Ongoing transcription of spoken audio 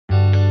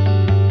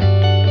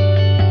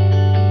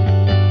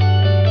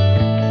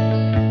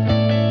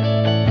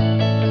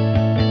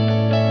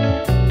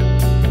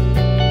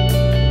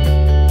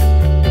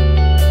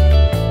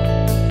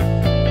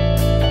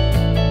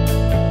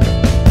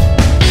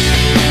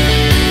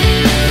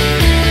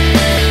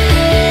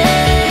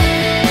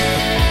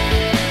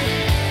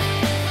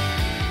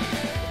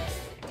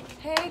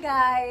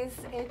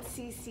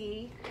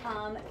Cece.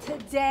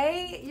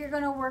 Today you're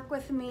going to work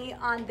with me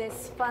on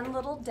this fun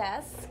little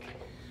desk.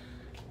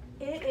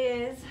 It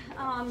is,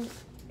 I'm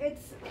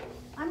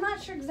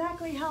not sure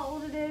exactly how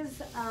old it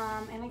is,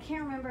 and I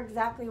can't remember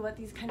exactly what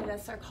these kind of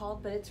desks are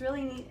called, but it's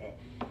really neat. It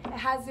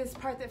has this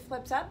part that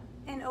flips up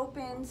and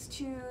opens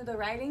to the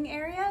writing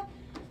area.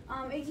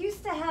 It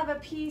used to have a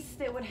piece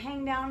that would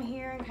hang down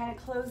here and kind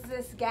of close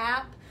this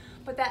gap,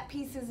 but that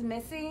piece is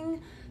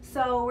missing.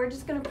 So we're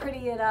just going to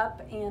pretty it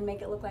up and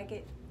make it look like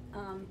it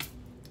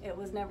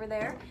was never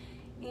there.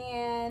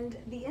 And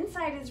the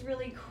inside is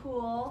really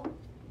cool.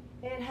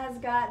 It has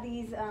got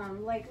these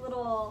like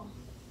little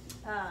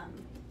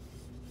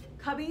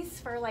cubbies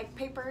for like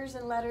papers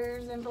and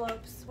letters,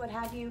 envelopes, what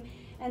have you.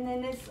 And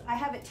then this, I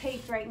have it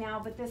taped right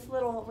now, but this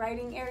little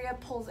writing area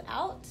pulls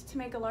out to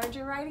make a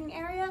larger writing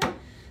area.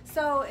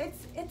 So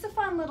it's a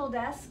fun little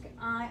desk.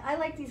 I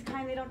like these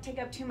kind, they don't take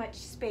up too much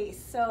space.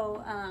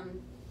 So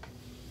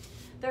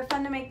they're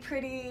fun to make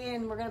pretty,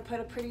 and we're gonna put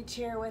a pretty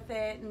chair with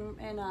it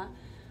and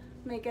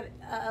make it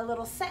a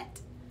little set.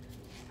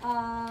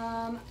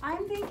 I'm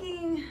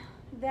thinking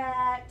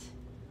that,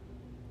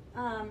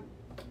 so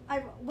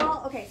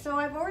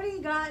I've already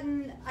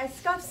gotten, I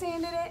scuff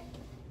sanded it.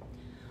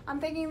 I'm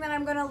thinking that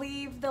I'm gonna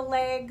leave the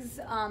legs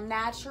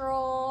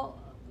natural,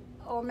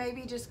 or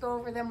maybe just go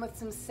over them with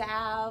some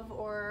salve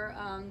or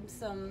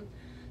some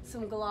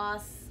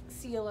gloss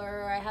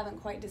sealer. I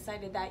haven't quite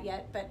decided that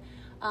yet, but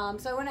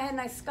so I went ahead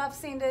and I scuff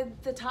sanded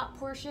the top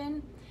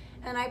portion,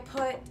 and I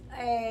put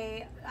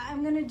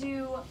I'm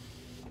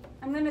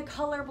gonna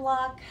color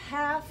block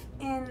half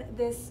in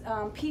this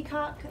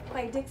Peacock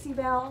by Dixie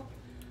Belle.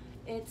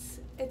 It's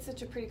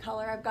such a pretty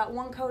color. I've got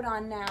one coat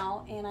on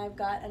now, and I've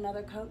got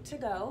another coat to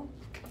go.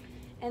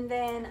 And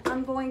then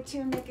I'm going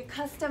to make a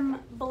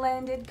custom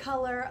blended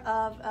color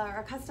of, or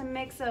a custom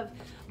mix of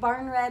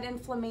Barn Red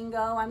and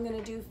Flamingo. I'm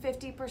gonna do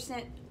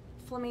 50%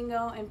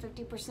 Flamingo and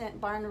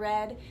 50% Barn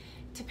Red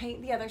to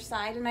paint the other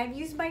side. And I've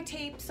used my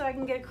tape so I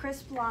can get a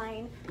crisp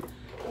line,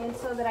 and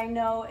so that I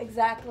know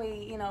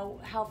exactly, you know,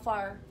 how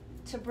far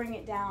to bring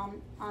it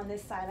down on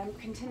this side. I'm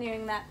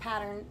continuing that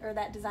pattern, or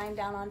that design,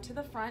 down onto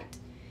the front.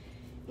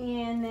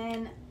 And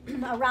then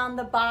around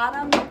the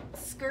bottom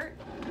skirt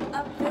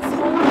of this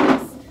whole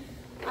piece,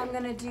 I'm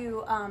gonna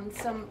do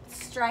some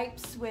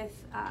stripes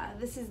with,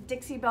 this is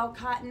Dixie Belle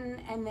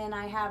cotton, and then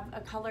I have a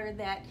color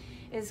that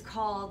is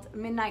called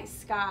Midnight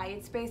Sky.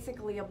 It's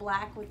basically a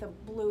black with a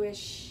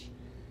bluish,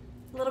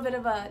 a little bit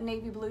of a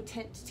navy blue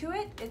tint to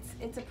it.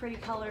 It's a pretty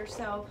color,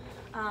 so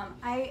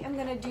I am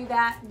gonna do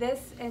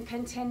this and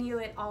continue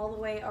it all the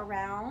way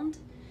around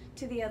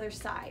to the other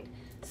side.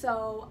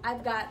 So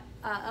I've got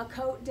a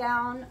coat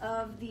down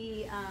of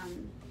the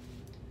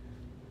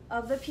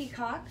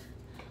Peacock.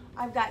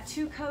 I've got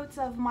 2 coats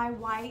of my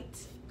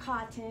white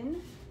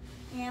cotton,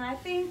 and I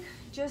think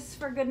just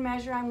for good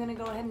measure I'm gonna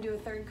go ahead and do a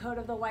 3rd coat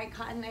of the white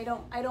cotton. I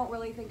don't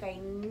really think I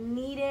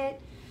need it,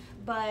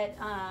 but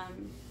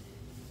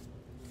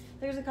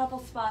there's a couple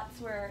spots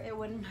where it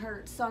wouldn't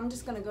hurt, so I'm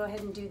just gonna go ahead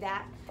and do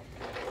that.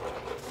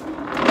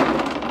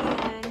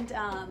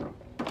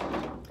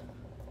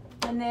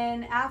 And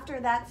then after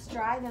that's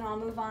dry, then I'll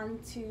move on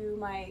to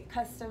my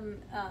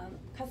custom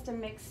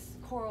mix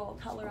coral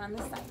color on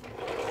this side.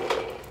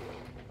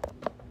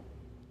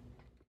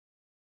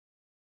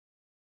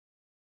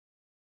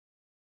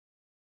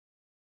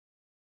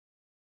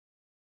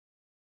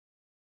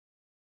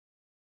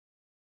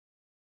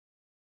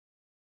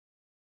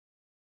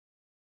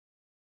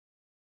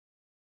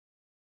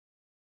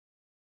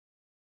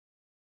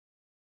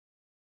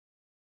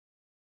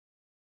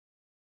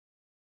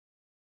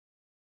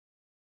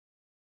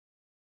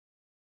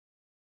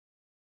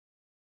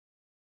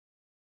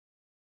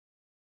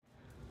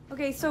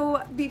 Okay,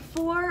 so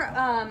before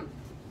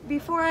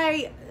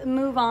I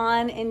move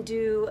on and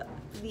do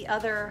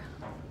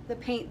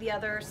paint the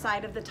other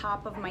side of the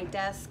top of my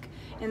desk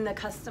in the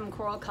custom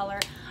coral color,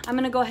 I'm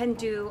gonna go ahead and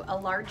do a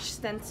large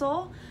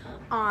stencil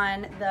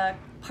on the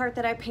part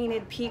that I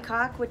painted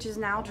Peacock, which is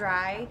now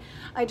dry.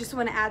 I just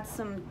want to add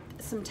some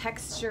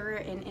texture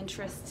and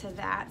interest to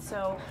that.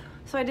 So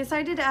I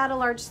decided to add a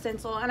large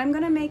stencil, and I'm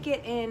gonna make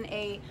it in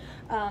a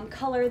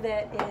color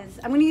that is,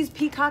 I'm gonna use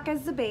Peacock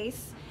as the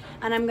base,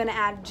 and I'm gonna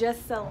add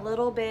just a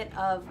little bit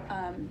of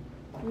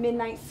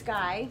Midnight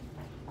Sky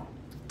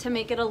to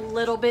make it a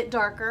little bit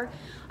darker.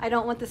 I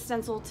don't want the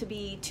stencil to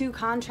be too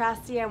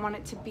contrasty. I want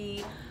it to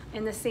be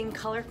in the same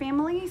color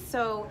family.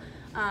 So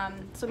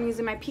I'm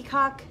using my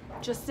Peacock,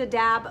 just a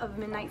dab of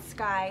Midnight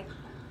Sky,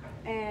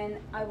 and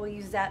I will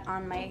use that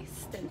on my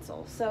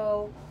stencil.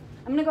 So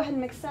I'm gonna go ahead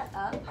and mix that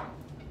up.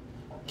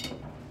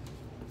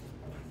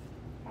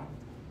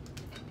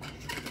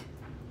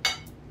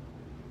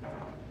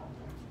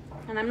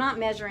 And I'm not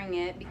measuring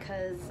it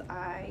because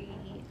I'm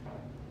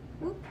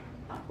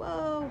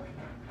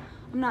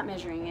not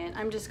measuring it.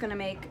 I'm just gonna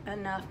make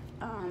enough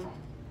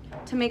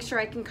to make sure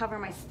I can cover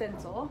my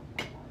stencil.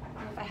 And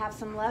if I have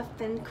some left,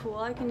 then cool,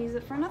 I can use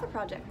it for another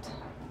project.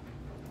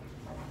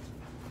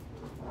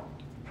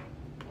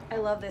 I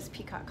love this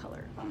peacock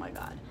color. Oh my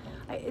God.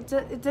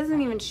 It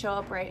doesn't even show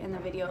up right in the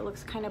video. It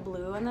looks kind of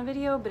blue in the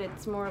video, but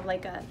it's more of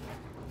like a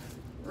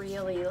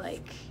really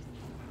like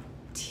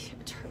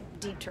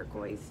deep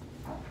turquoise.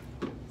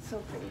 So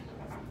pretty.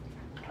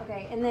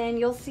 Okay, and then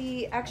you'll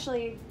see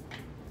actually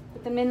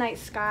with the Midnight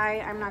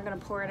Sky, I'm not gonna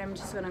pour it. I'm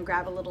just gonna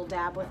grab a little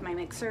dab with my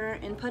mixer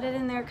and put it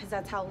in there because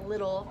that's how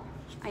little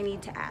I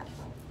need to add.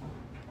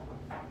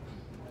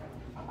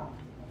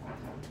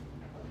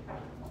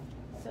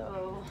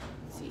 So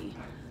let's see.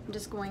 I'm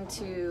just going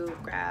to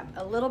grab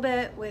a little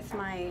bit with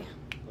my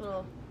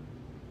little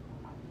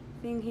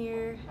thing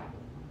here.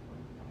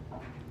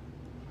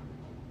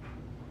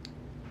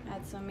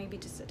 Add some, maybe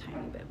just a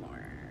tiny bit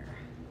more.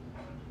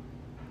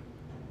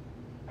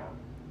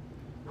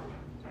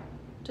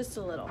 Just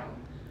a little.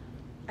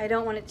 I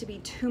don't want it to be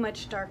too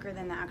much darker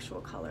than the actual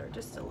color,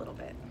 just a little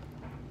bit.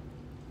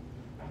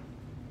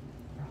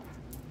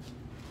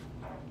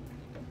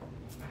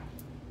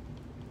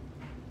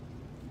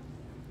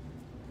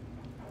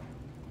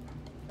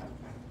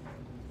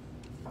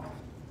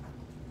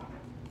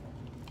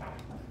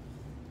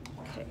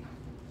 Okay.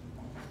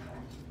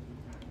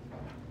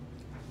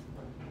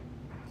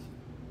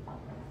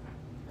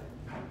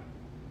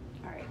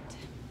 All right.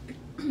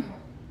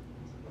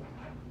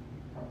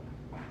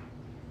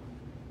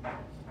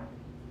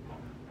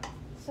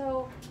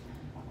 So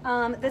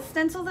the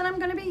stencil that I'm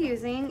going to be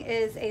using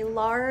is a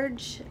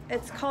large,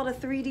 it's called a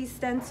 3D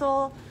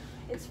stencil.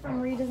 It's from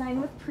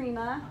Redesign with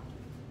Prima.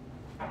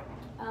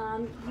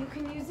 You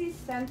can use these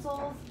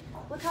stencils.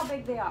 Look how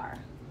big they are.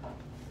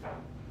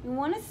 I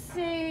want to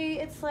say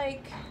it's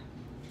like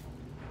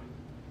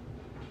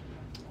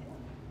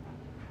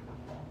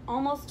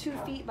almost 2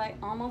 feet by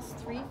almost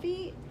 3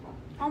 feet,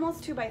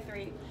 almost 2 by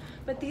 3.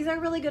 But these are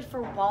really good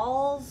for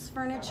walls,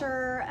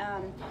 furniture.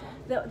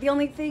 The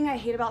only thing I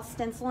hate about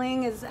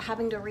stenciling is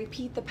having to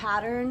repeat the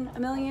pattern a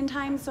million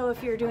times. So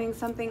if you're doing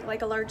something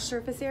like a large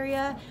surface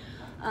area,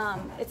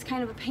 it's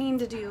kind of a pain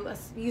to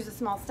use a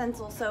small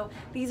stencil. So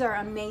these are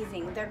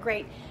amazing. They're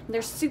great.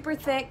 They're super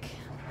thick.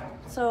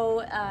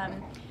 So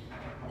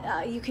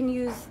you can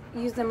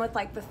use them with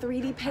like the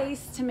 3D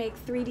paste to make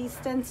 3D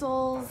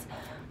stencils,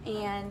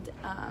 and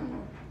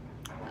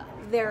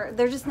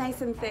they're just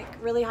nice and thick,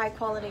 really high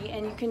quality,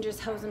 and you can just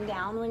hose them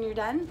down when you're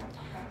done.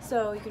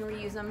 So you can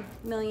reuse them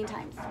a million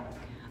times.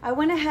 I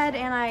went ahead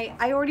and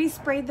I already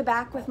sprayed the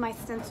back with my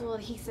stencil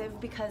adhesive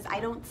because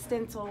I don't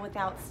stencil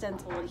without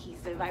stencil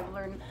adhesive. I've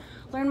learned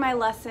my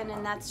lesson,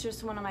 and that's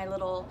just one of my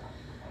little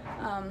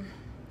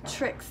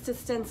tricks to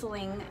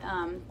stenciling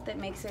that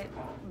makes it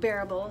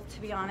bearable,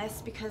 to be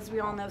honest, because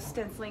we all know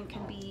stenciling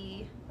can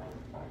be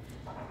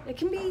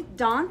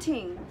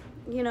daunting.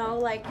 You know,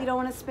 like you don't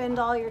want to spend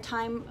all your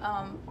time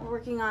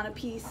working on a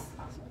piece,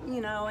 you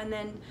know, and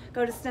then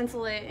go to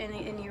stencil it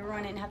and you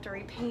ruin it and have to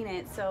repaint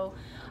it. So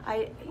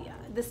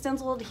the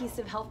stencil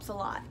adhesive helps a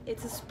lot.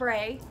 It's a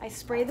spray. I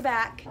spray the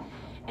back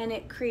and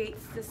it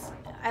creates this,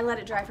 I let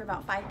it dry for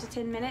about 5 to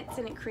 10 minutes,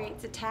 and it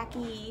creates a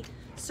tacky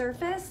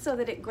surface so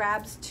that it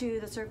grabs to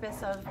the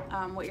surface of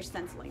what you're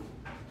stenciling.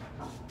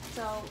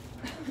 So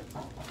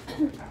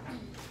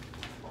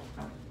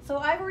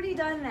I've already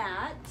done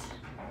that.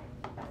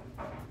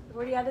 I've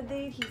already added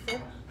the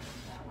adhesive.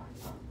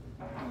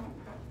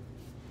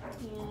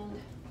 And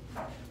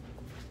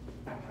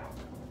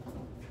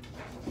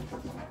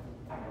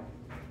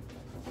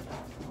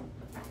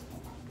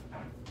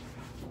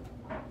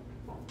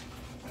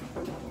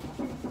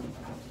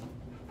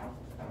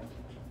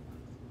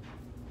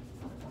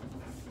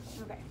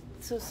okay,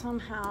 so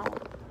somehow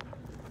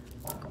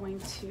I'm going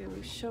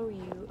to show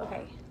you,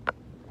 okay.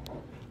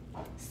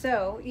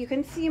 So you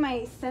can see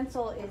my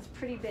stencil is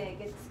pretty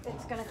big.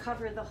 It's going to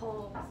cover the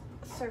whole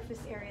surface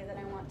area that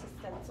I want to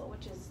stencil,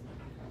 which is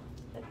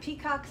the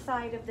peacock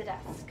side of the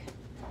desk.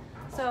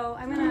 So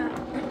I'm going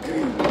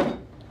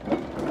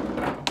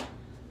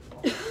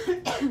to,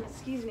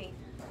 excuse me,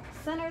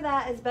 center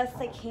that as best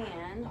I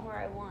can where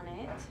I want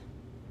it.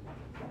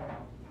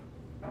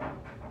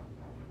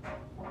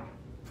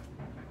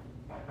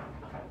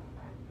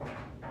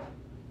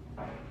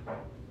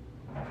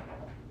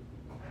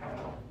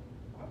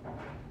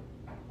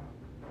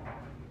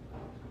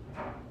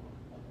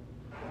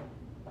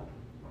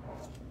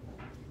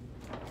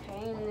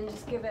 And then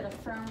just give it a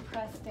firm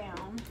press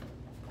down.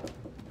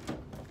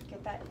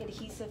 Get that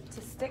adhesive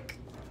to stick.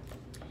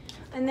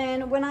 And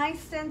then when I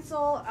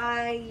stencil,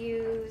 I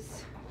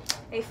use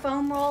a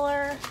foam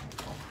roller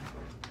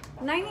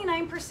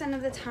 99%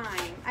 of the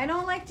time. I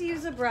don't like to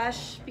use a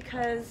brush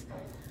because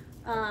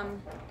I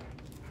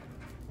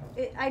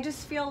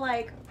just feel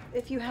like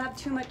if you have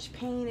too much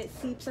paint, it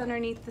seeps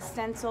underneath the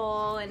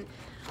stencil, and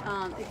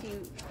if you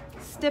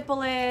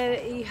stipple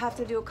it, you have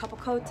to do a couple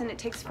coats and it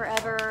takes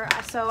forever.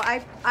 So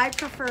I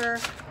prefer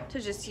to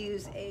just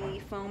use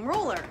a foam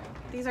roller.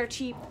 These are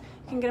cheap.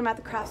 You can get them at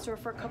the craft store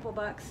for a couple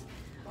bucks.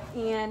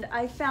 And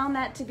I found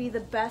that to be the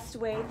best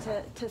way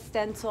to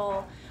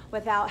stencil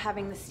without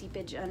having the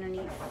seepage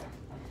underneath.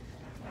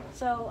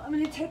 So I'm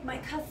going to take my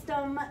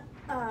custom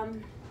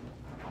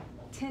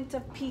tint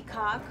of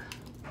peacock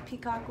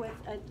peacock with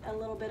a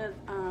little bit of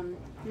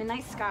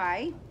midnight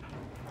sky.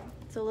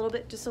 It's a little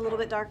bit, just a little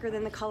bit darker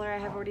than the color I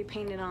have already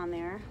painted on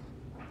there,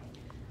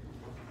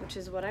 which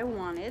is what I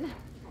wanted.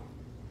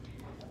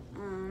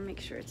 Make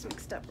sure it's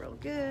mixed up real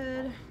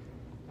good.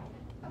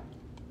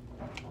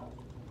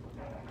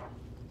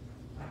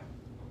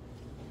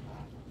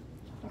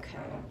 Okay,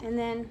 and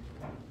then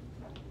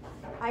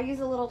I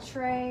use a little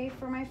tray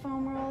for my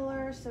foam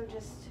roller, so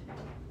just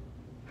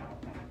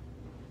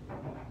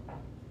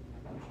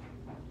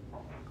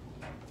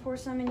pour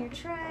some in your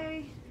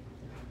tray.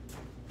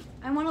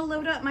 I want to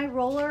load up my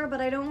roller,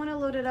 but I don't want to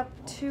load it up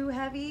too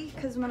heavy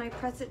because when I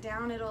press it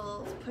down,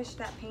 it'll push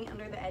that paint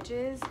under the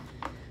edges.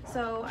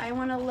 So I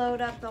want to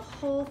load up the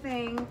whole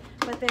thing,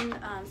 but then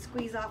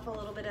squeeze off a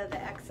little bit of the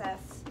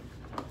excess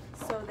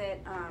so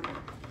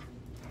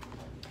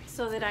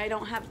that I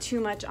don't have too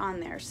much on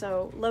there.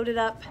 So load it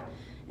up,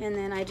 and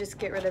then I just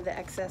get rid of the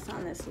excess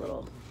on this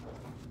little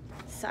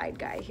side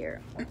guy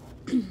here.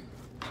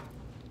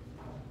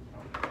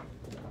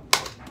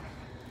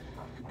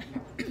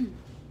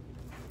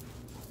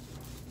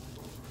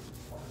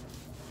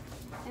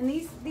 And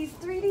these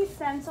 3D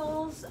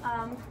stencils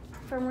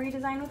from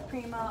Redesign with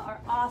Prima are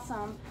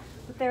awesome,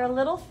 but they're a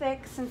little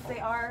thick since they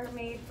are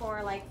made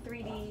for like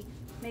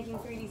making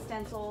 3D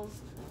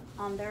stencils.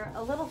 They're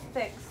a little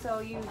thick, so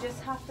you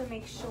just have to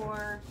make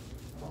sure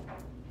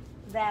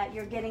that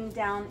you're getting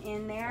down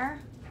in there,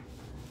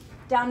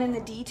 down in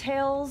the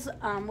details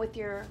with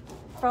your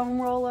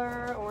foam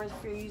roller, or if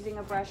you're using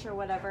a brush or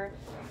whatever.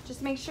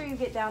 Just make sure you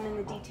get down in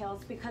the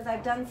details, because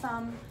I've done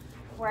some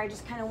where I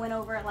just kind of went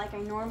over it like I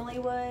normally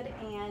would,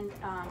 and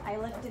I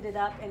lifted it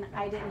up and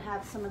I didn't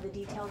have some of the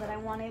detail that I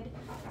wanted.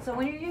 So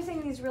when you're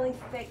using these really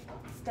thick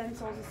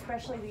stencils,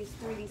 especially these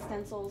 3D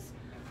stencils,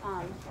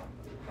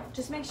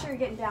 just make sure you're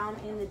getting down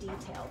in the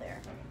detail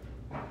there.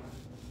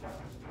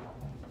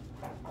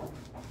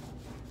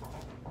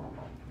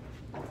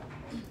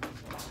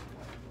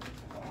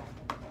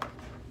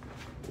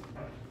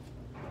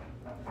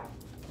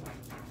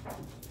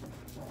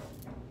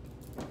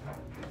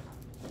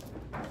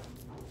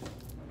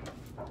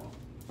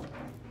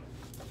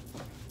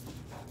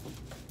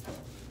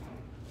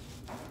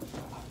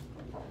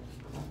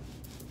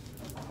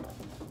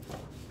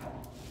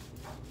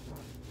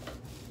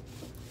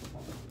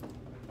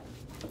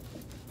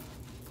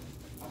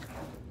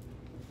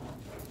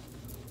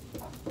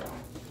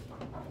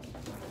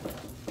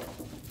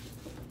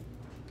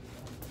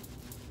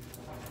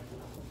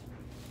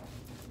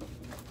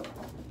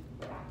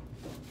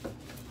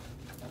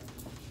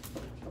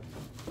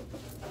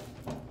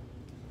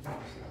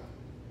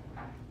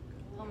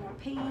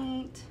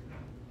 Paint.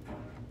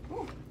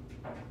 Ooh.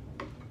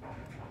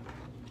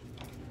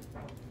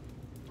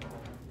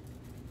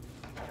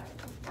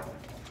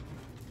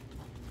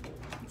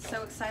 I'm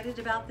so excited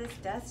about this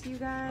desk, you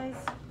guys.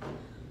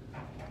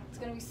 It's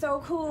gonna be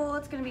so cool.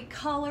 It's gonna be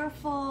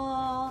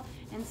colorful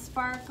and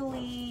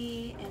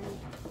sparkly and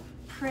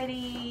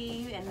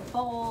pretty and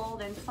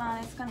bold and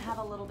fun. It's gonna have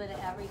a little bit of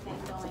everything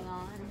going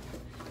on.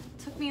 It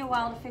took me a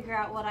while to figure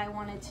out what I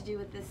wanted to do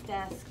with this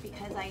desk,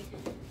 because I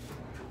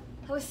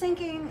was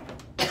thinking,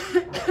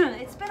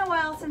 it's been a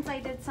while since I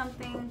did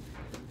something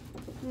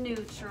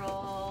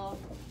neutral,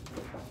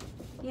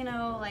 you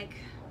know, like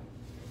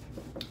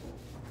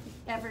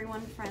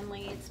everyone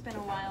friendly. It's been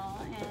a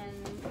while,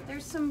 and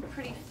there's some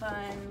pretty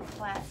fun,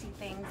 classy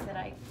things that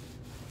I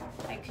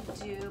could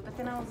do, but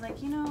then I was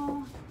like, you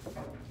know,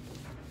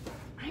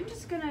 I'm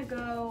just gonna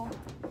go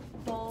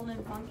bold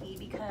and funky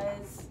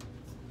because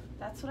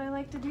that's what I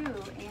like to do,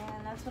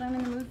 and that's what I'm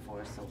in the mood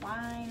for, so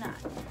why not?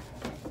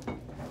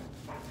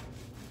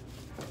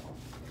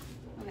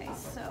 Okay,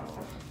 so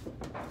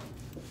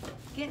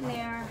getting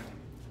there.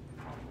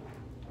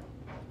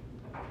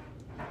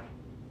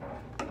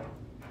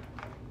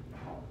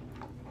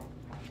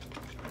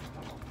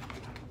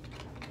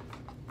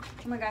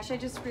 Oh my gosh, I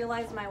just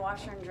realized my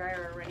washer and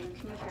dryer are running.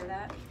 Can you hear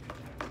that?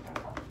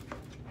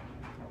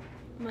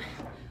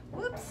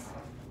 Whoops.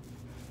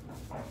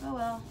 Oh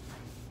well.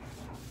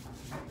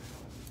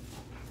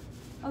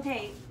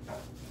 Okay.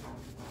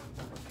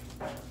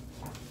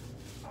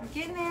 I'm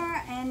getting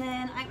there, and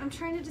then I'm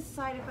trying to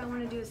decide if I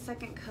want to do a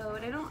second coat.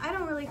 I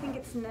don't really think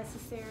it's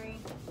necessary.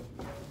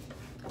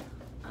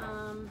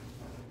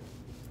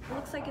 It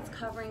looks like it's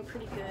covering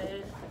pretty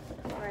good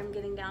where I'm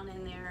getting down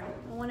in there.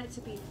 I want it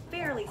to be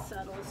fairly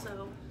subtle,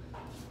 so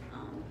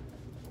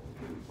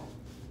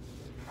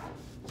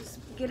just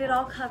get it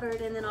all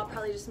covered, and then I'll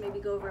probably just maybe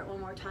go over it one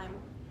more time,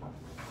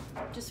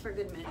 just for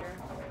good measure.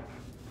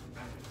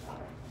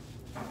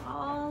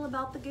 All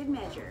about the good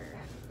measure.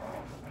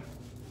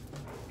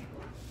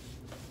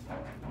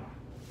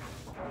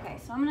 Okay,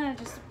 so I'm gonna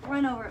just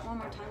run over it one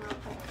more time real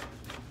quick.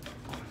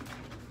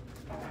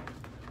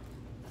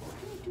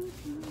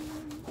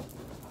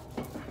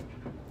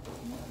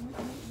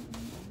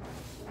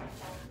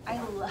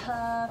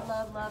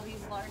 I love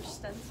these large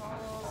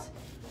stencils.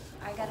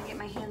 I gotta get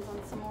my hands on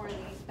some more of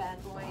these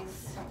bad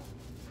boys.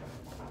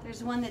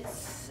 There's one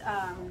that's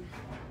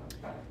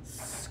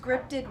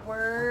scripted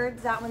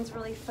words. That one's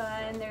really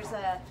fun. There's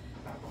a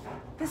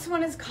This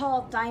one is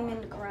called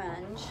Diamond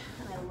Grunge,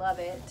 and I love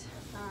it.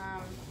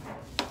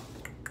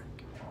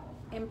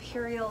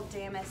 Imperial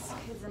Damask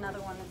is another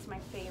one that's my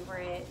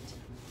favorite.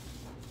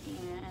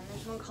 And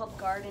there's one called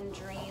Garden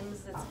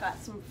Dreams that's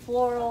got some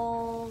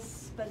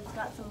florals, but it's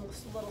got some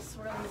little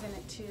swirlies in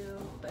it too,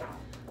 but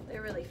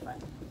they're really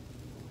fun.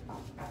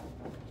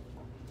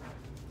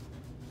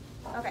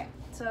 Okay,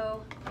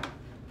 so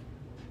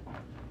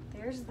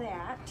there's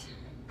that.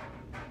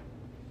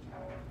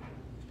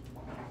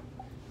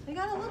 I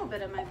got a little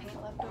bit of my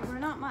paint left over,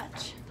 not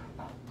much.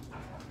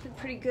 Did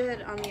pretty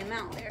good on the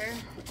amount there.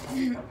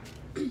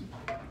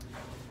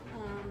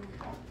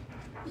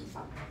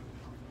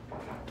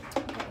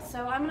 Okay,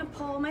 so I'm gonna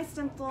pull my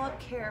stencil up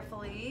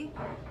carefully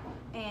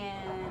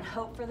and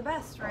hope for the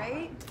best,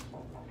 right?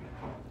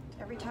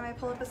 Every time I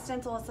pull up a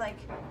stencil, it's like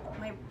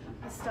I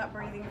stop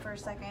breathing for a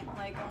second,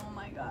 like, oh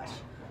my gosh.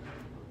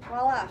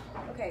 Voila.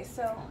 Okay,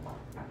 so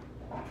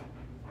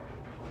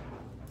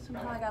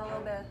somehow I got a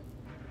little bit of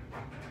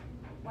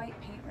white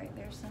paint right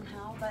there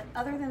somehow, but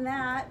other than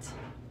that,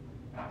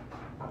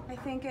 I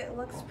think it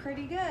looks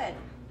pretty good.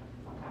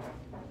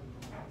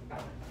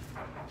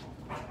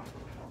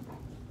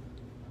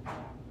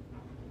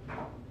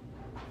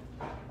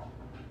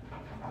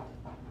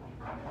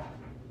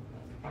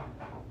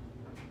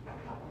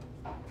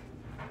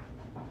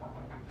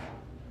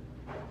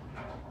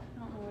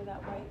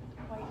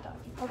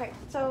 Okay,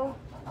 so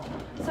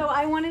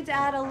I wanted to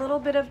add a little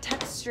bit of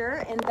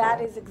texture, and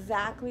that is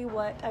exactly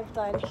what I've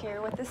done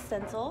here with this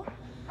stencil.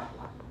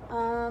 So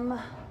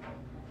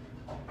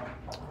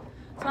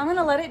I'm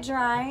gonna let it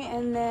dry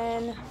and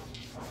then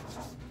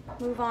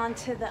move on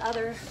to the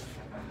other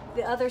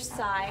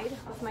side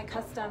with my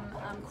custom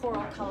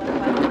coral color.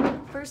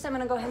 But first, I'm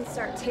gonna go ahead and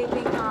start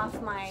taping off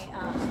my.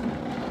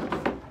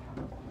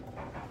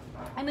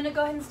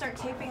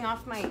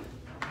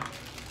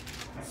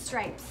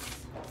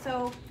 Stripes.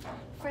 So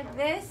for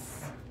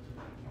this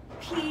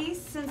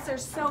piece, since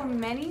there's so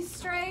many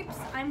stripes,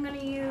 I'm going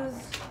to use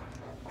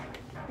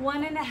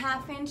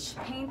 1.5 inch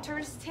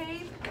painter's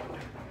tape.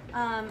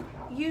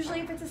 Usually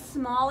if it's a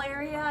small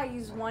area, I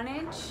use 1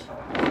 inch.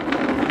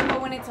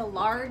 But when it's a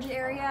large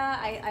area,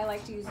 I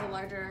like to use the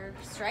larger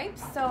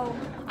stripes. So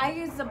I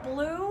use the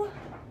blue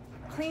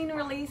clean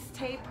release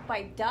tape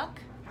by Duck.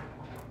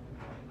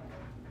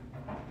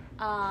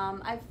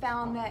 I've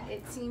found that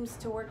it seems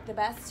to work the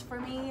best for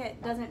me.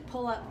 It doesn't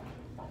pull up,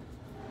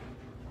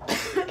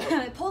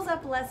 it pulls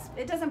up less,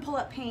 it doesn't pull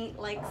up paint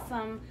like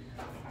some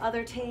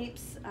other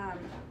tapes.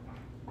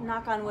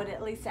 Knock on wood,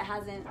 at least it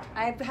hasn't.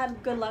 I've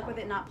had good luck with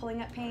it not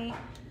pulling up paint.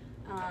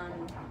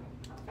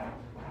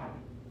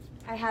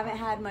 I haven't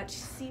had much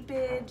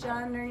seepage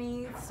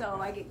underneath, so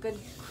I get good,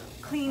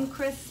 clean,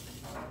 crisp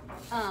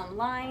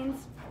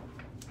lines.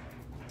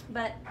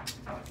 But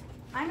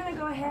I'm gonna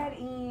go ahead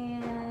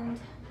and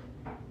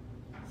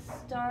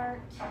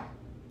start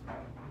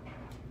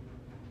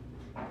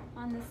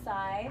on the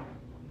side,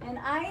 and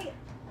I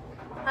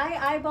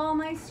eyeball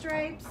my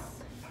stripes.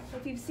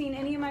 If you've seen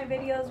any of my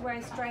videos where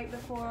I stripe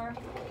before,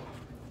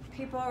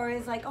 people are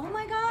always like, oh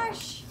my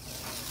gosh,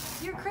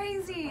 you're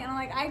crazy, and I'm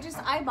like, I just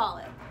eyeball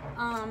it.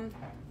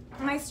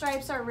 My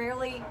stripes are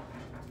rarely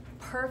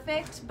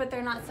perfect, but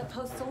they're not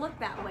supposed to look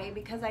that way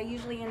because I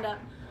usually end up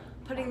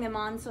putting them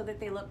on so that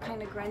they look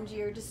kind of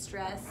grungy or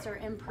distressed or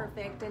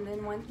imperfect, and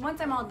then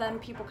once I'm all done,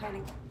 people kind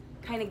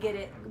of get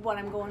it, what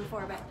I'm going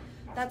for. But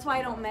that's why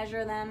I don't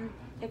measure them.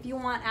 If you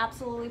want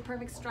absolutely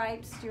perfect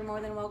stripes, you're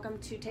more than welcome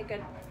to take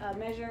a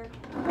measure,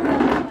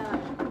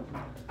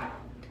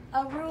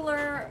 a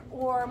ruler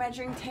or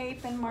measuring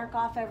tape, and mark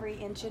off every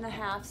 1.5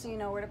 inches so you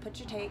know where to put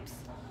your tapes.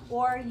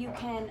 Or you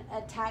can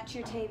attach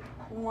your tape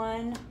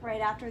one right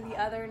after the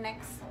other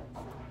next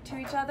to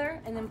each other,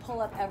 and then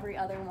pull up every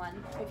other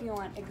one if you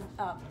want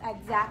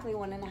exactly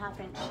 1.5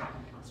 inch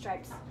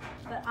stripes.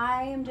 But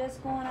I am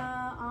just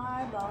gonna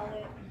eyeball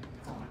it.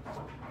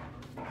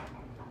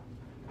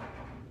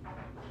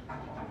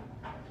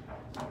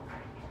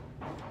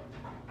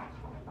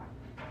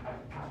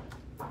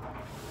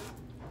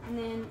 And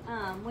then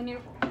when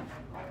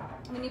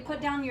you put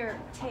down your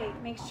tape,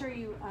 make sure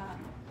you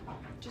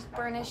just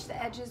burnish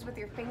the edges with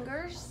your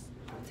fingers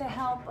to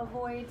help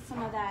avoid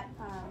some of that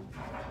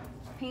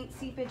paint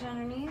seepage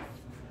underneath.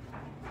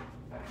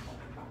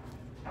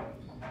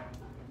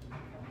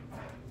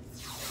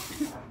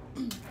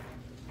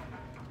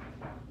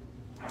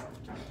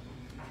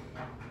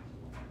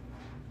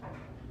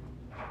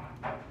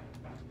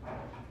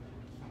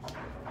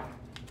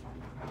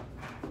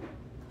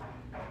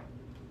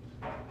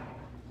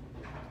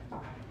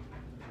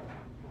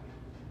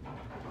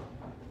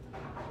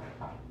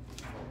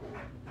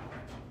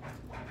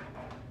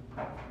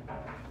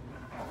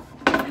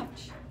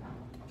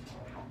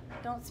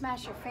 Don't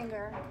smash your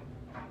finger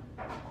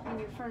in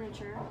your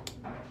furniture.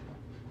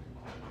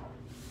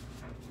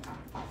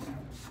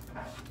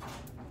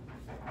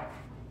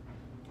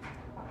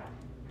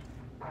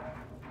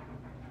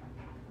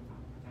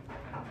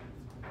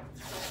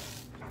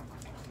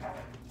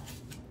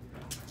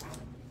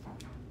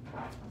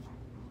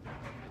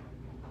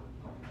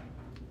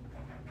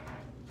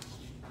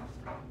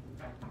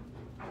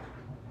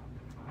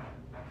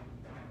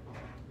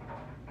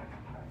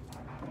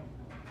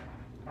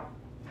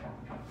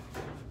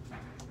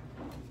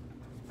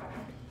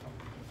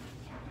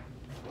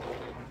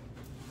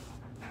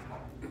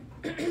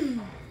 Almost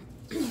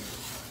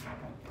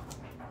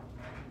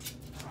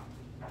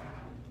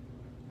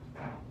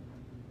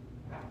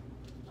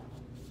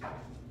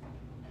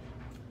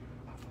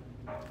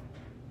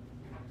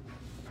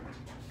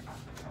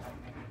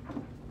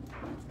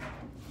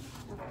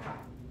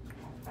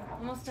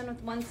done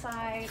with one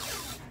side.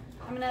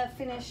 I'm gonna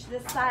finish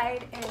this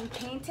side and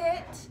paint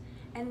it,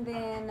 and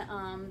then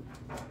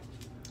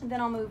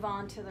I'll move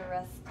on to the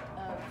rest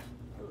of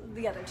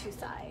the other two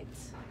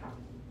sides.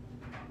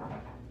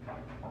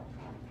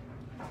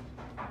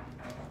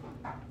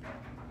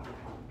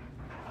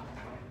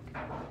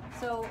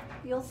 So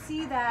you'll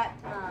see that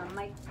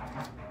my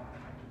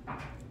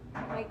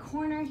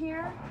corner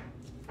here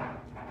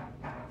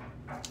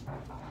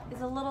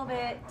is a little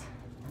bit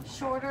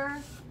shorter.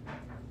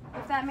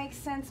 If that makes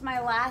sense,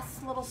 my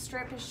last little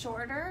strip is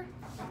shorter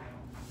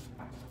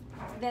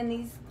than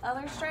these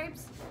other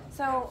stripes.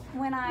 So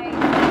when I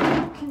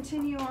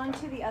continue on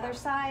to the other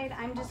side,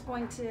 I'm just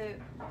going to,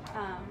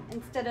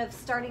 instead of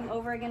starting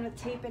over again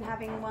with tape and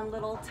having one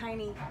little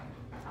tiny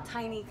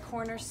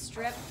corner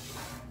strip,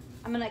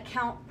 I'm gonna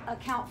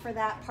account for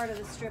that part of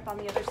the strip on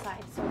the other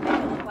side. So make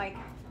it look like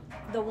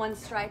the one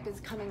stripe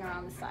is coming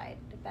around the side,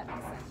 if that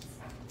makes sense.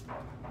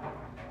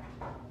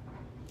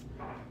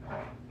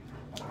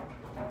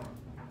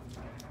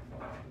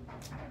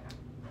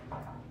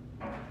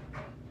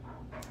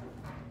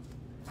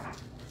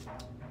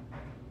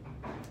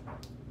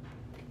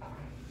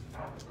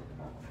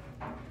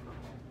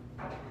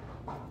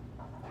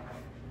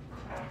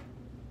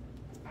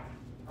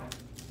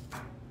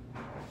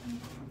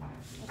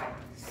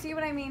 See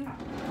what I mean?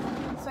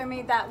 So I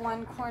made that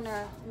one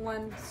corner,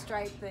 one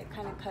stripe that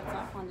kind of cuts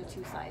off on the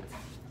two sides.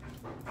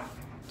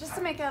 Just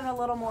to make it a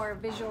little more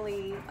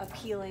visually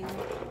appealing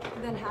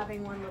than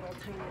having one little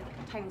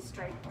tiny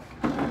stripe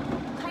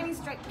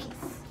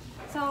piece.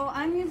 So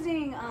I'm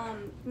using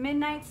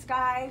Midnight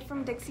Sky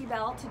from Dixie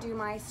Belle to do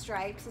my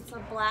stripes. It's a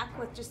black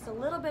with just a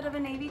little bit of a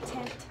navy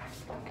tint.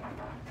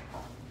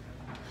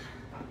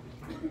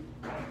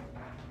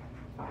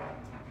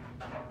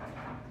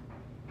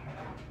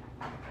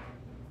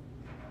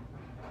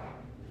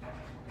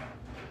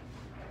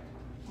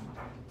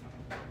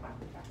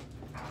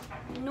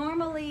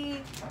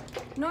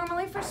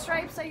 Normally for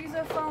stripes I use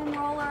a foam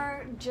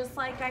roller just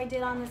like I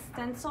did on the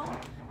stencil,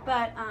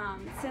 but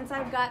since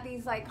I've got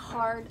these I've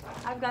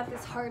got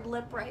this hard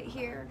lip right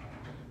here,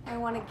 I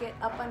want to get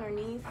up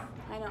underneath.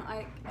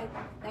 I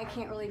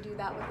can't really do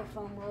that with a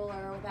foam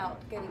roller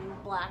without getting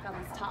black on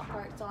this top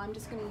part, so I'm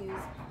just going to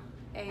use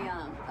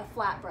a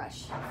flat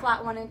brush,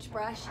 flat 1-inch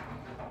brush,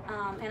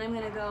 and I'm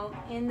going to go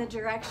in the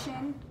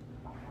direction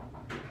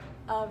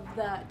of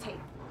the tape.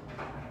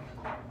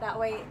 That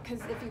way, because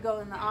if you go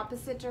in the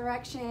opposite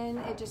direction,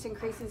 it just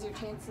increases your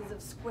chances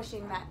of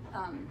squishing that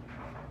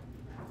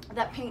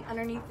that paint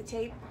underneath the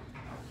tape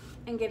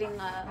and getting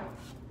a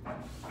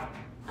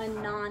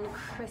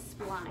non-crisp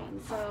line.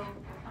 So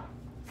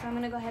I'm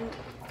gonna go ahead and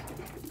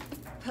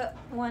put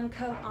one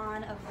coat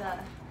on of the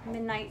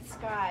Midnight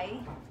Sky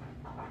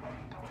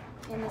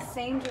in the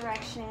same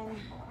direction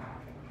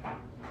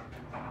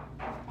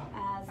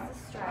as the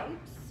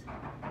stripes.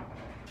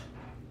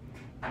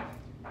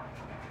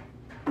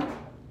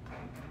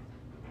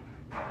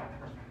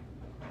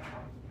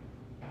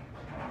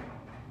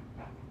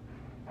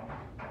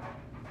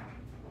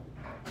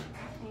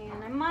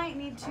 Might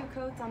need 2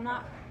 coats, I'm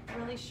not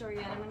really sure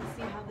yet. I'm going to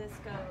see how this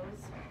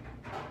goes.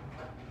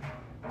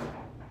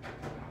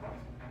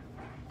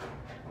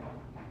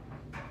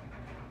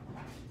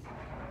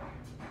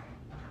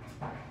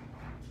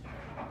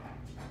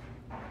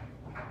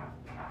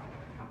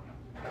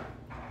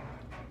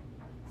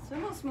 So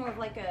almost more of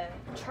like a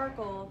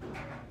charcoal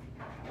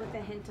with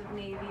a hint of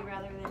navy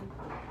rather than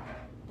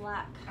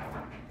black.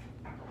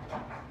 I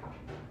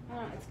don't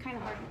know, it's kind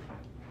of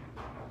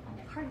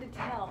hard to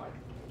tell.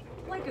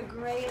 Like a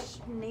grayish,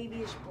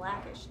 navyish,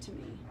 blackish to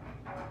me,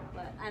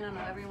 but I don't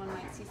know, everyone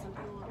might see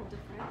something a little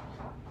different.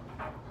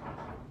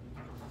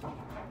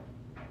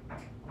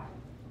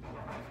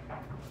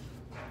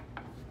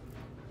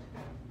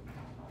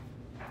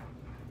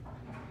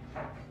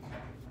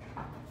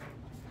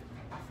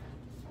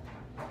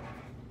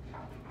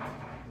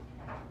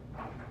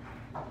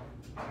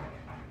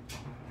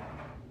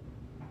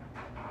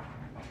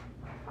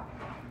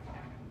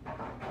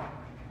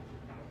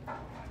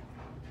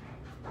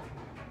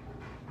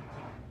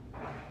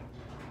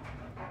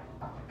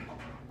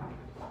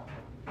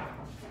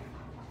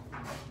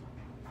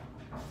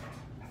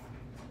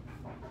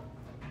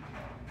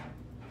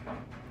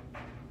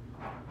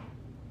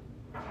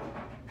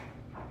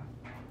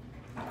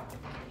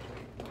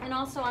 And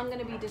also I'm going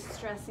to be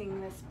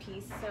distressing this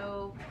piece,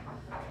 so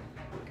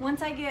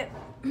once I get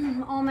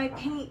all my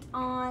paint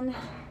on,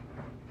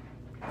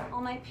 all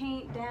my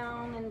paint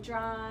down and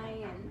dry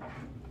and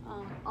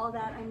all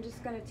that, I'm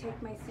just going to take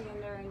my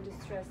sander and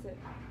distress it.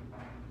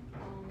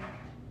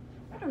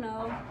 I don't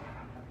know,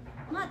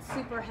 not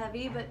super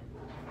heavy, but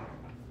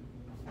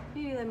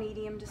maybe the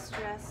medium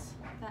distress,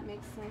 if that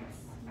makes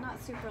sense.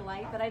 Not super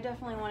light, but I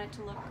definitely want it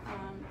to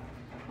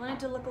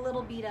look a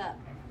little beat up.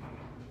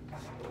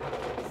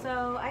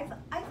 So I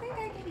think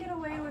I can get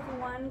away with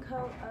one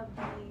coat of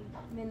the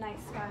Midnight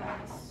Sky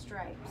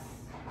stripes.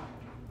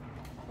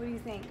 What do you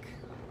think?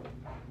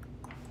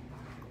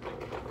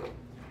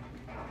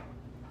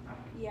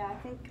 Yeah,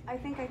 I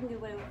think I can get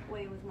away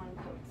with one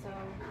coat. So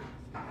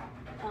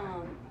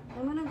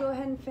I'm gonna go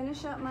ahead and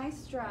finish up my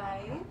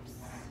stripes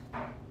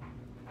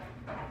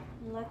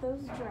and let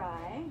those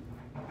dry.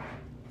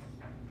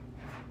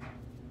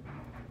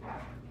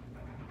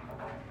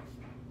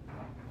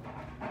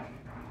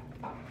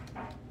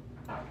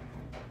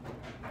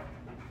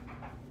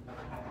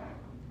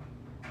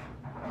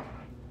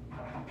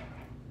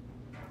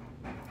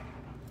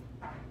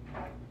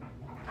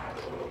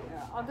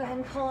 I'll go ahead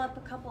and pull up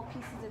a couple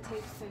pieces of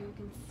tape so you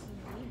can see,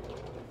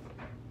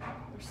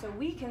 or so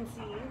we can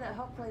see that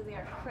hopefully they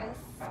are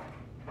crisp,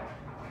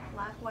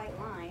 black, white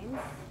lines.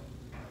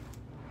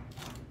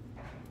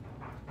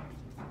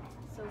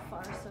 So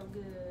far, so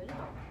good.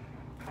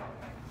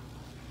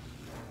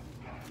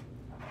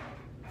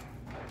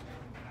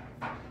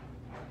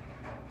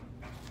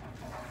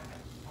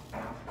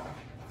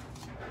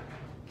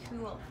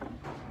 Cool.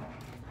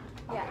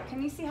 Yeah,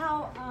 can you see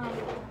how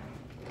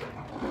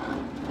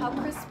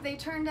crisp they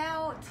turned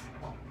out?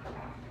 I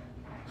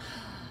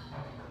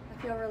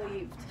feel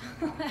relieved.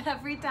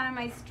 Every time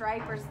I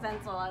stripe or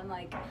stencil, I'm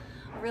like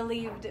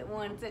relieved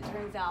once it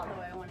turns out the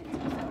way I want it to.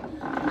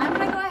 So I'm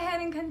gonna go ahead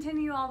and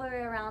continue all the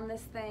way around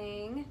this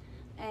thing,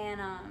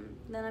 and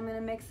then I'm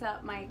gonna mix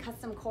up my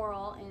custom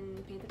coral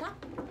and paint the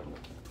top.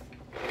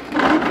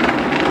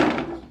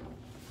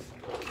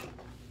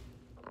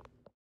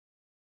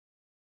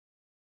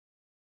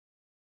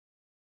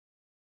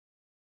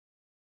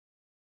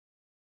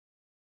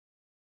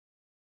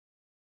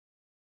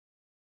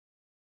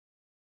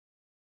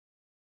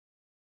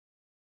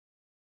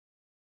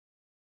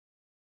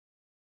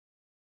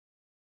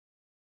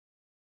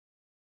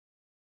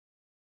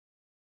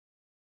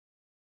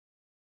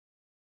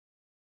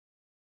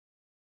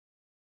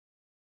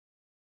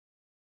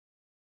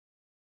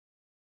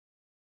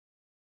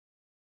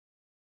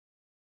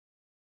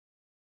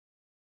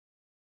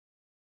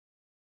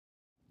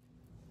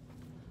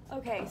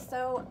 Okay,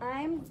 so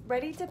I'm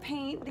ready to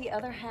paint the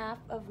other half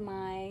of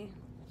my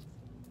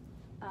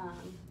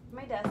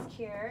my desk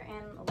here,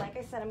 and like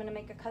I said, I'm gonna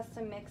make a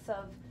custom mix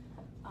of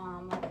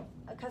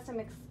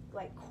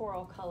like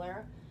coral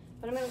color,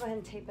 but I'm gonna go ahead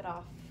and tape it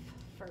off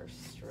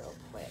first real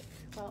quick.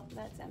 Well,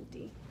 that's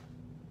empty.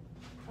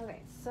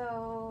 Okay,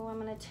 so I'm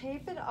gonna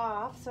tape it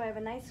off so I have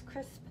a nice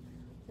crisp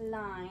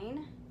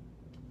line,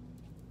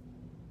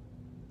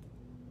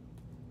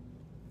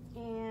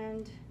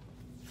 and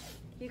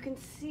you can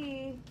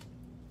see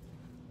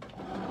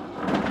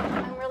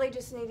I'm really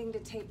just needing to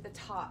tape the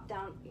top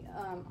down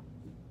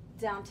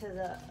down to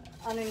the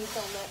underneath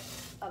the lip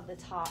of the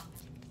top.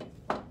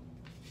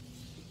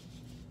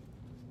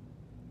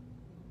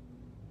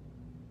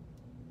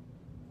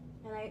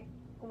 And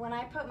when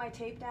I put my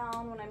tape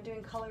down, when I'm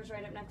doing colors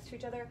right up next to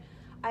each other,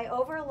 I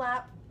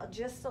overlap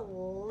just a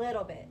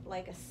little bit,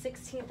 like a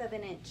 1/16 of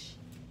an inch,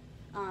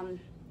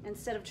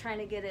 instead of trying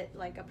to get it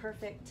like a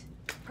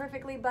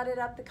perfectly butted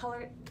up, the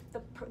colors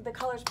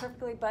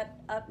perfectly butt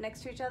up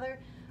next to each other.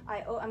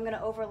 I'm going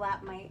to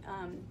overlap my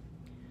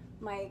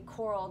my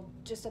coral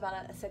just about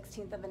a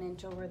 1/16 of an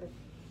inch over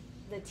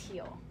the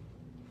teal,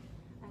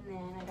 and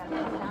then I got to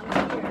come down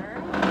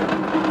here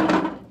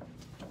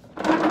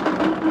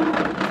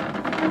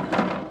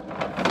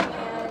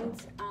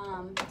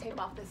and tape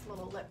off this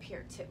little lip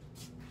here too.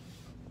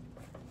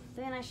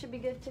 Then I should be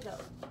good to go.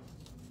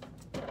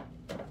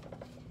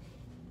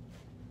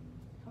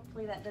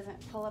 Hopefully that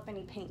doesn't pull up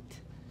any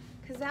paint,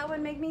 because that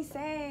would make me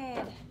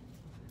sad.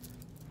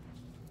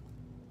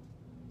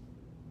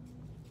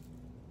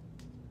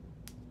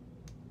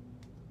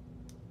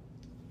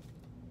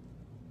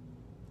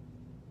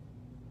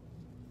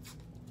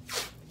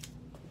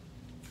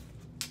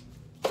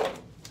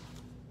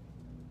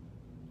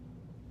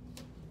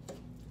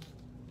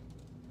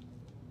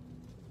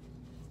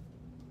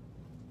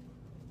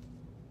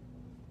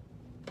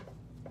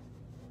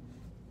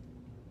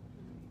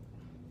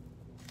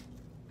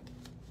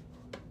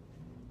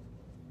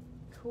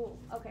 Cool.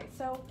 Okay,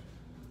 so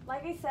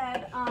like I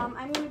said, I'm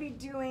going to be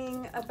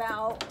doing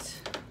about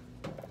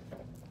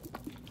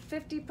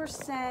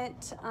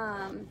 50%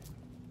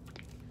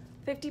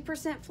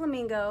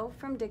 Flamingo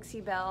from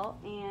Dixie Belle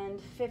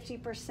and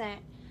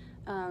 50%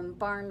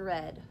 Barn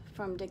Red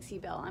from Dixie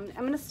Belle. I'm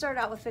going to start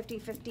out with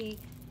 50-50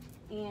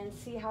 and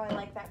see how I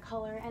like that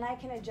color, and I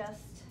can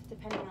adjust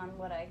depending on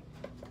what I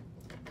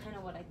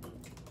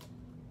think.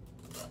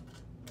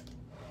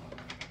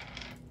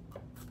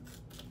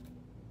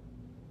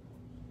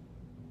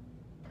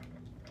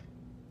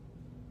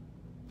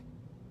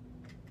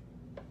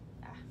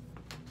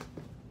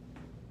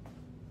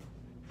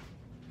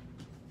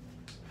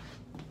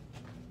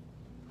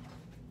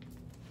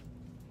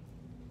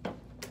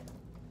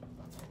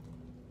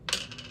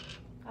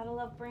 Gotta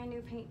love brand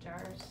new paint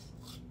jars.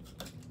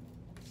 I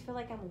feel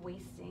like I'm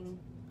wasting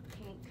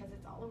paint because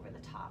it's all over the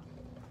top.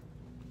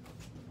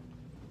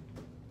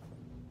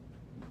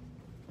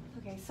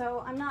 Okay, Okay,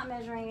 so I'm not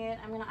measuring it.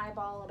 I'm gonna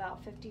eyeball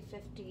about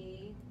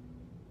 50-50.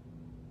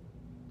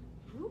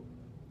 I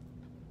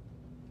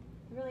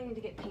really need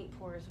to get paint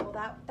pours. Well,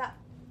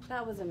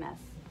 that was a mess.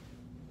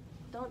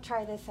 Don't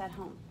try this at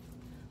home.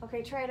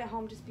 Okay, try it at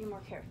home, just be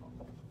more careful.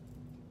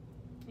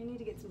 I need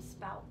to get some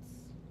spouts.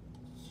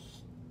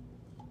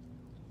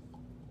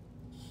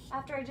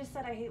 After I just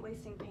said I hate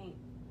wasting paint.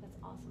 That's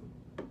awesome.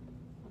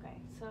 Okay,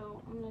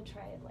 so I'm gonna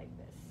try it like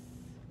this.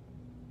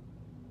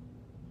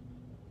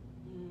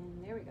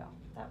 And there we go,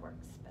 that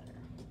works better.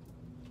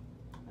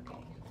 Okay,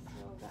 so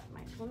I've got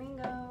my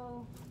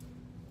flamingo.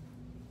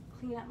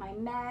 Clean up my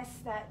mess,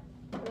 that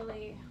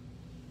really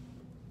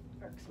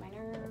irks my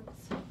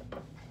nerves.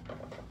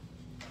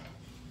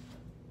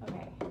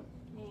 Okay,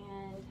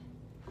 and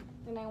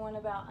then I want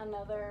about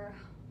another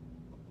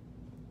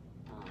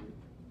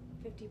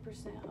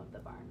 50% of the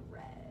barn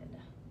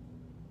red.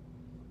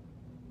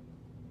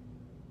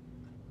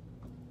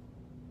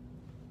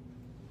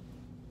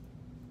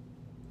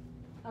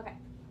 Okay,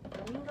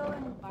 flamingo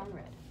and barn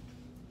red.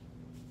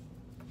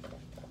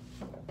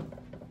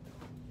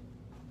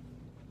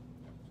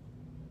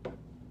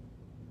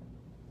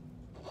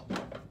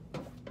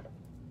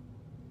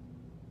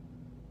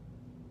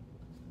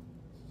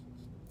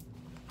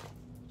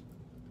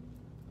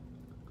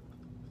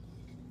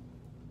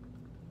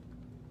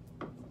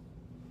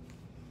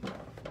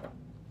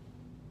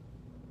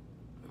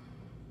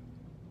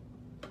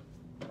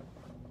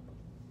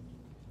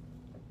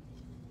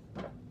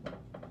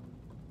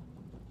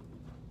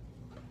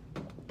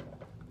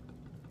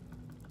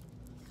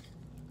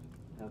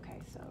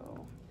 Okay, so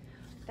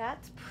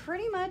that's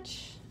pretty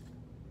much,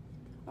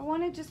 I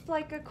wanted just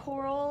like a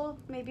coral,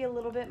 maybe a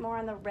little bit more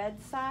on the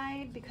red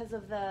side because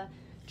of the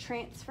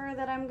transfer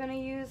that I'm gonna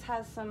use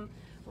has some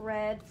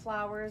red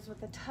flowers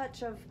with a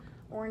touch of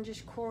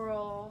orangish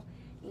coral,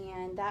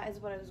 and that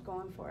is what I was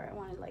going for. I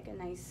wanted like a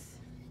nice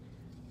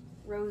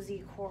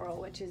rosy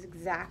coral, which is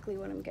exactly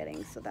what I'm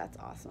getting, so that's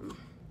awesome.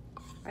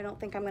 I don't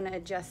think I'm gonna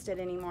adjust it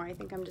anymore. I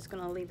think I'm just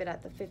gonna leave it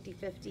at the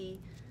 50-50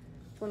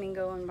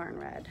 flamingo and barn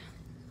red.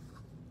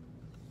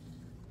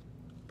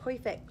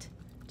 Perfect.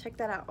 Check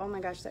that out. Oh my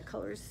gosh, that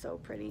color is so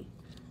pretty.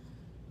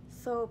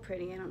 So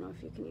pretty. I don't know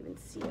if you can even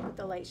see it with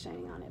the light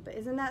shining on it, but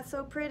isn't that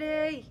so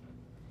pretty?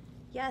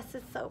 Yes,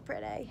 it's so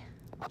pretty.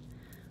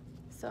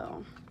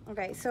 So,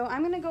 okay, so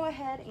I'm gonna go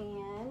ahead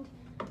and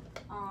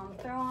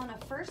throw on a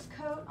first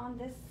coat on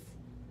this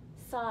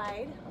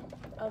side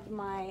of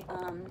my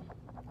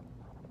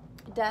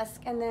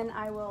desk, and then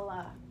I will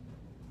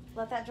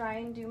let that dry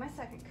and do my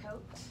second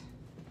coat.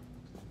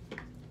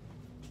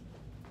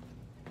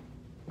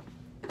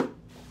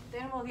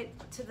 Then we'll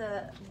get to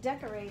the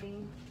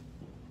decorating.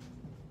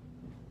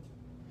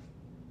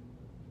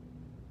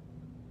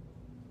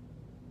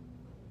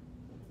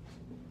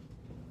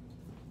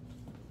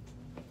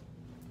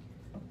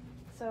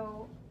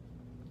 So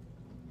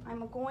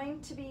I'm going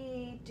to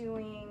be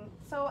doing,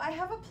 so I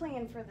have a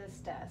plan for this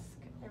desk,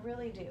 I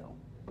really do.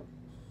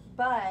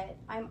 But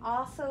I'm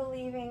also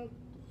leaving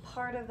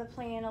part of the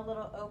plan a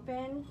little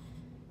open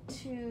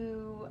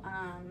to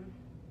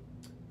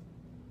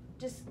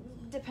just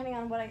depending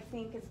on what I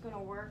think is going to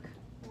work.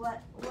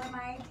 What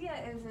my idea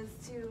is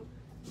to,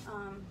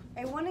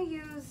 I want to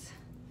use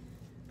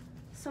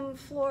some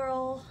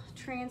floral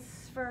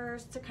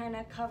transfers to kind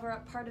of cover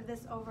up part of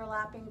this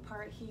overlapping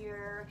part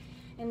here,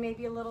 and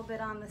maybe a little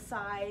bit on the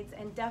sides,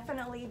 and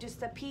definitely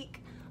just a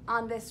peak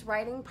on this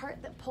writing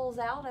part that pulls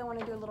out. I want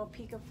to do a little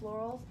peak of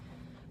florals,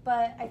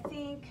 but I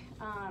think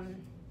I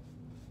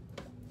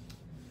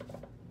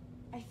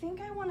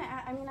want to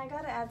add, I mean, I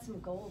got to add some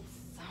gold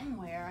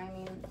somewhere. I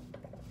mean,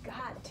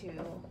 got to.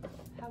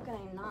 How can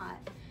I not?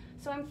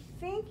 So I'm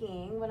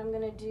thinking what I'm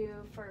gonna do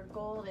for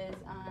gold is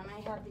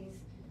I have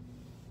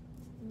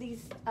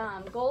these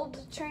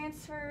gold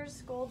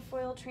transfers, gold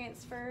foil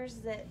transfers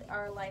that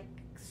are like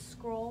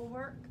scroll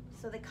work.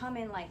 So they come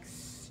in like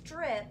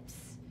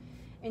strips,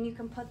 and you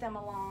can put them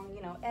along,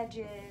 you know,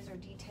 edges or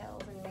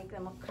details and make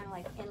them look kind of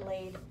like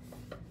inlaid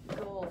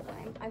gold.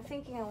 I'm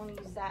thinking I want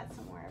to use that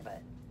somewhere,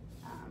 but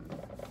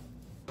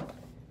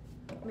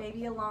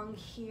maybe along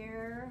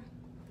here,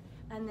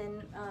 and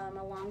then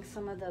along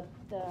some of the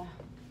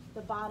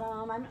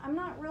bottom. I'm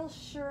not real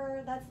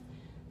sure.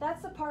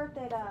 That's the part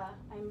that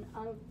I'm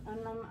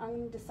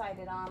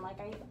undecided on. Like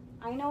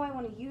I know I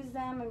want to use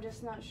them. I'm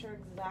just not sure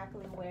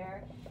exactly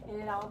where, and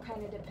it all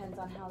kind of depends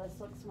on how this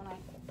looks when I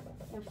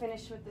am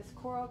finished with this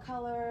coral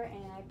color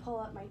and I pull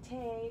up my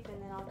tape, and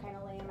then I'll kind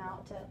of lay them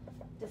out to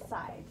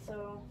decide.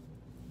 So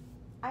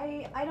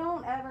I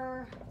don't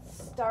ever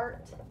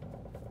start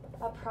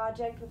a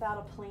project without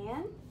a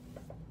plan,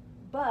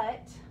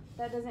 but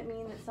that doesn't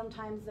mean that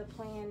sometimes the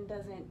plan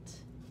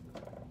doesn't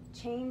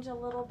change a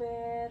little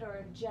bit or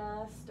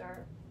adjust,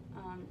 or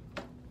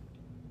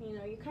you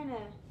know, you kind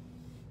of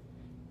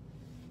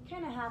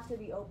have to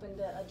be open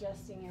to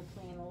adjusting your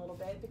plan a little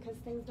bit, because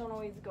things don't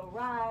always go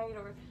right,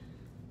 or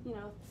you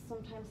know,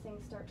 sometimes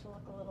things start to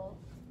look a little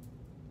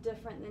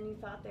different than you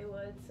thought they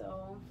would.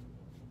 So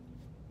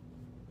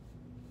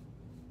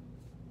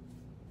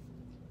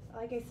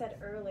like I said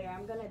earlier,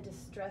 I'm going to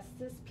distress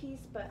this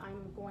piece, but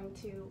I'm going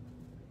to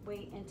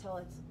wait until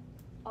it's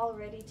all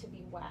ready to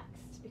be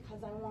waxed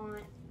because I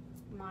want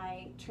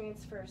my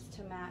transfers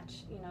to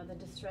match, you know, the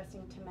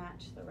distressing to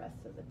match the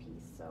rest of the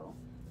piece. So,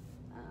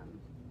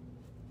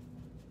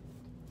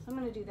 I'm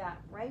going to do that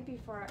right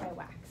before I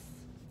wax,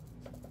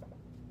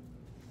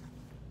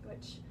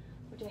 which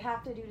I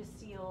have to do to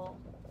seal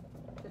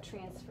the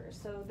transfer.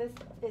 So this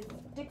is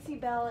Dixie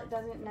Belle. It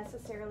doesn't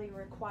necessarily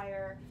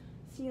require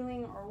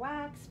sealing or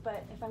wax,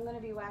 but if I'm going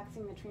to be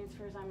waxing the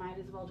transfers, I might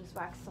as well just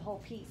wax the whole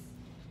piece.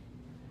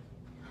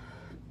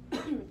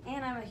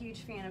 And I'm a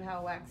huge fan of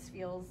how wax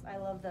feels. I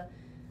love the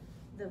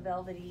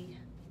velvety,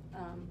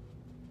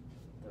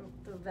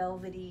 the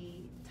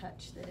velvety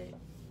touch that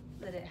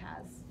it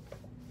has.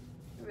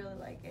 I really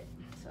like it.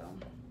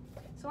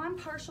 So I'm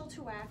partial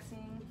to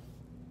waxing.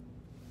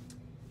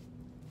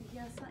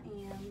 Yes, I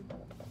am.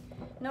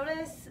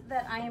 Notice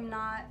that I am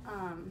not,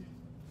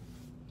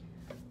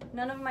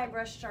 none of my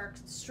brush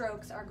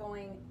strokes are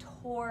going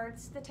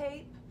towards the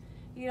tape.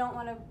 You don't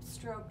want to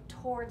stroke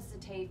towards the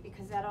tape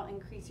because that'll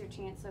increase your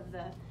chance of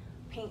the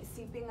paint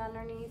seeping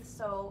underneath.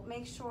 So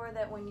make sure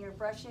that when you're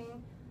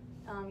brushing,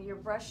 your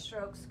brush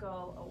strokes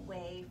go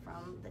away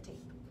from the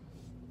tape.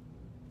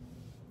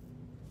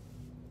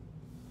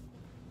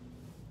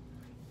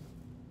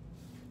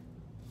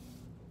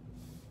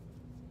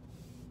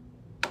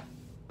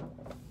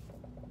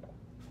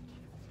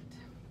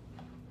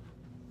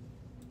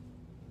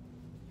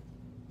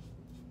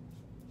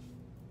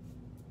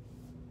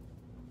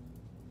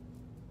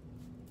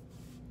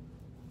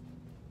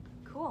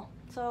 Cool,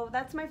 so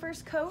that's my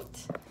first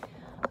coat.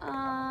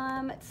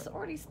 It's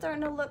already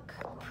starting to look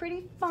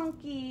pretty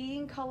funky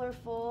and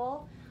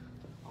colorful,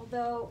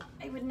 although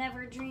I would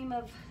never dream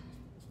of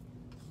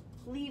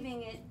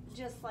leaving it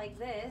just like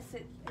this.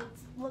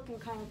 It's looking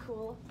kind of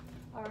cool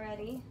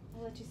already.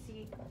 I'll let you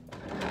see.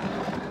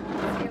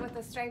 See it with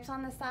the stripes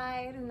on the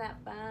side and that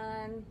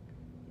fun.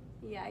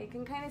 Yeah, you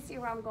can kind of see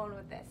where I'm going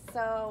with this.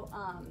 So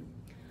I'm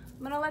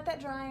gonna let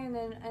that dry and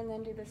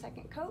then do the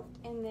second coat,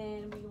 and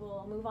then we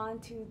will move on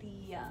to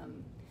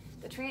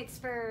the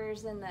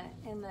transfers and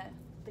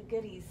the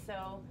goodies.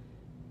 So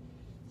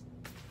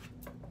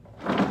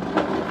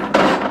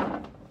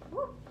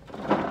woo.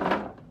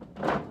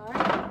 All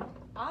right,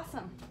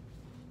 awesome.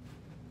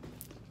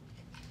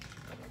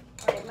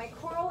 All right, my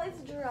coral is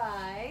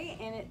dry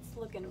and it's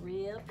looking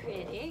real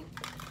pretty.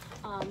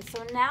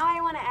 So now I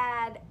want to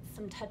add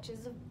some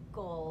touches of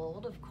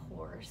gold, of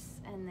course,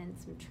 and then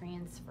some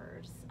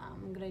transfers.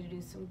 I'm going to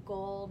do some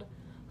gold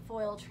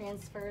foil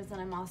transfers,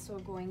 and I'm also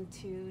going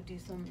to do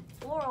some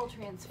floral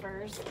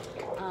transfers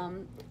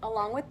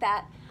along with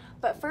that.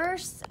 But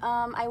first,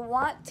 I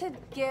want to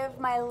give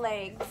my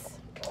legs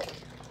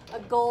a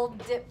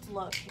gold dipped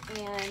look,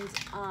 and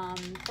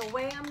the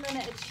way I'm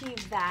going to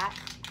achieve that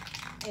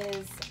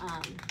is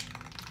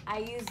I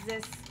use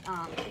this,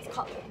 it's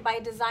called by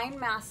Design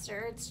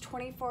Master. It's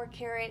 24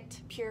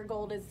 karat pure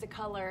gold is the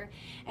color,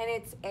 and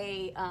it's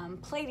a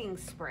plating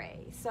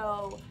spray.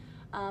 So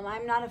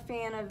I'm not a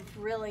fan of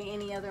really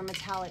any other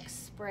metallic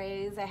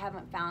sprays. I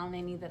haven't found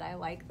any that I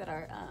like that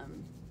are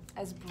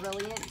as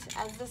brilliant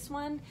as this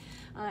one.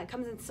 It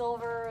comes in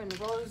silver and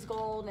rose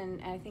gold,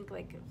 and I think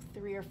like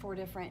 3 or 4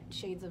 different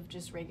shades of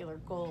just regular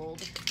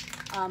gold.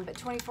 But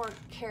 24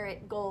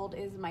 karat gold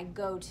is my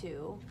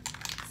go-to.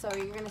 So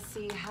you're gonna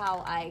see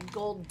how I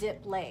gold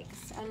dip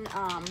legs. And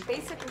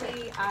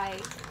basically I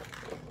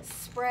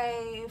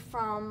spray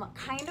from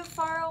kind of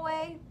far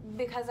away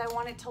because I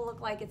want it to look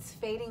like it's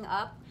fading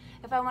up.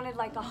 If I wanted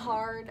like a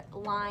hard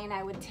line,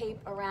 I would tape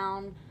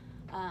around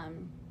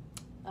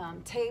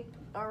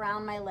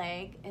my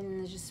leg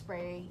and just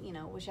spray, you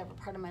know, whichever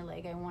part of my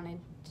leg I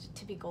wanted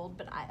to be gold.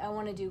 But I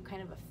want to do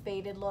kind of a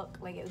faded look,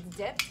 like it was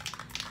dipped.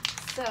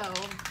 So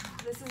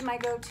this is my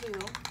go-to.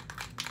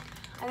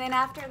 And then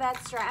after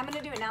that's dry, I'm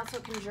going to do it now so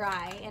it can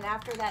dry. And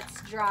after that's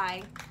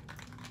dry,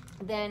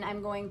 then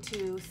I'm going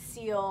to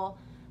seal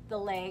the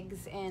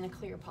legs in a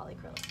clear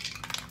polyacrylic.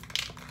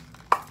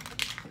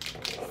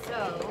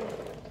 So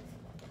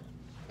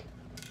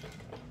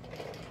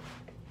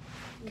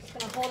I'm just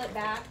going to hold it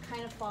back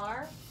kind of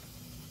far.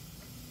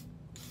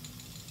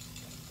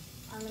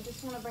 I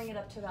just want to bring it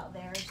up to about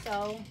there.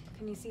 So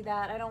can you see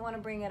that? I don't want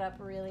to bring it up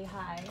really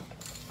high.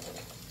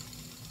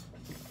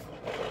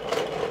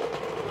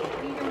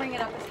 You can bring it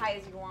up as high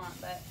as you want,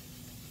 but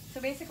so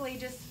basically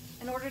just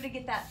in order to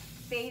get that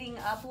fading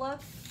up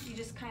look, you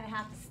just kind of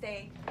have to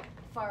stay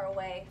far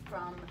away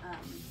from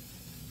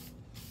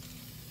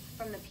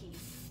the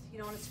piece. You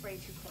don't want to spray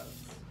too close.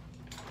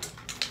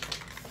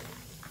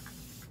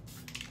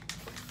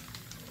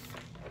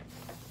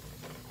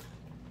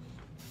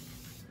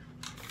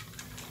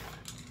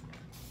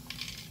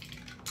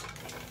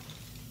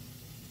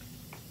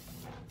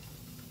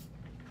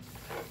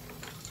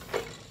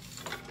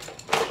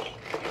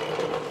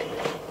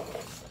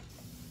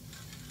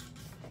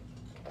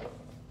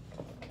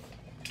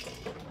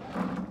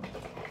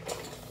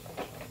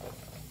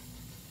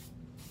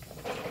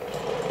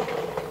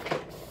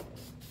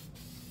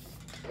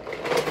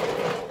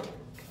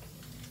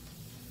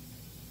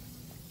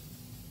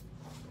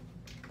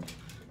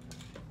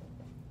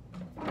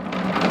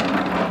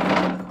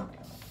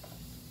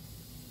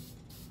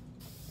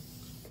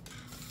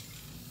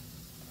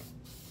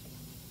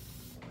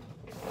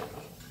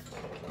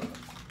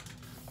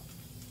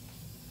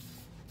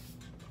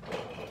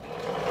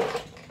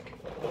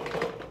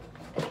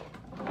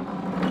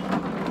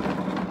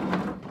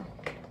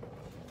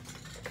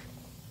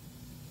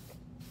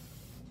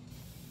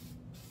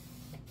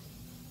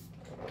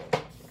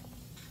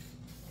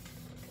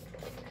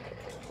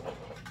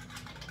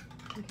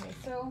 Okay,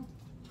 so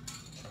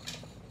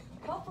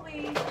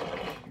hopefully you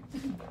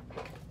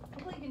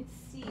can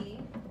see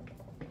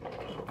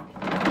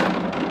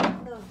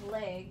those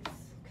legs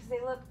because they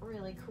look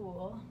really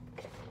cool.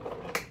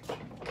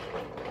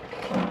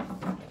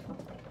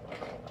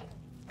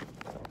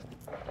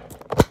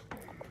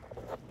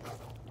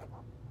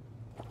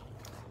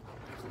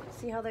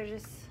 See how they're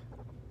just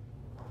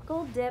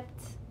gold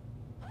dipped,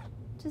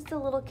 just a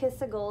little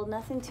kiss of gold,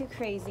 nothing too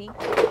crazy.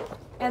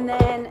 And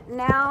then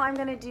now I'm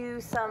gonna do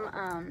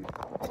some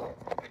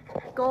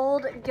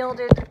gold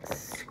gilded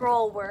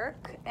scroll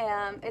work.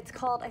 I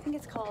think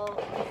it's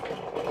called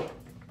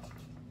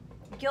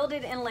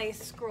Gilded Inlay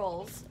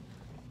Scrolls.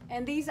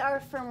 And these are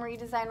from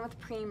Redesign with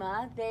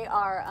Prima. They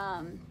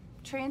are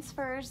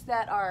transfers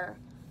that are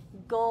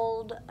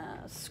gold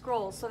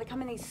scrolls. So they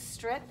come in these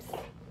strips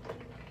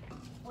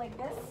like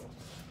this.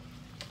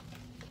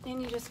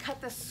 And you just cut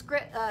the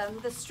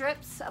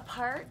strips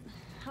apart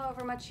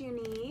however much you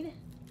need.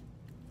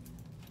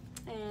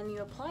 And you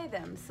apply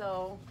them.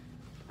 So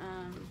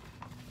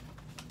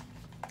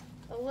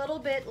a little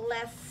bit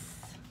less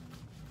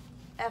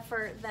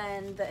effort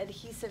than the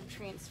adhesive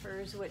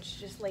transfers, which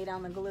just lay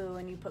down the glue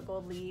and you put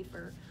gold leaf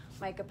or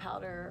mica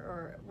powder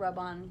or rub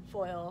on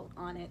foil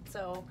on it.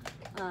 So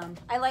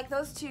I like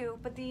those too,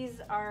 but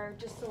these are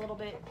just a little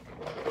bit,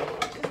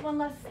 just one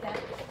less step.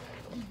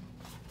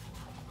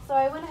 So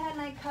I went ahead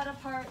and I cut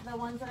apart the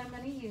ones that I'm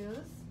going to use.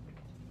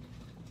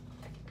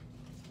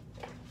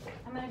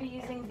 I'm going to be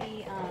using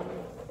the,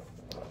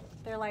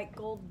 they're like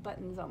gold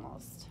buttons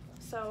almost.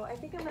 So I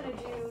think I'm going to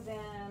do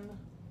them,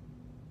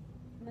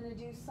 I'm going to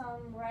do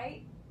some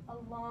right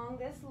along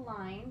this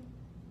line.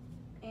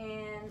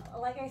 And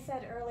like I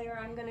said earlier,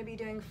 I'm going to be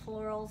doing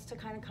florals to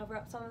kind of cover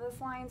up some of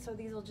this line. So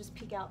these will just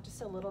peek out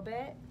just a little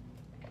bit.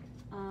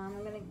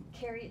 I'm going to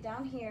carry it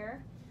down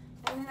here.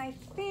 And then I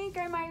think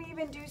I might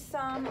even do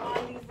some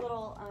on these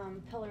little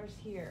pillars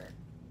here.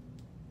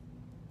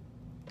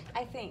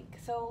 I think.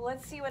 So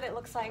let's see what it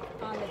looks like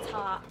on the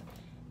top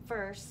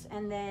first,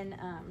 and then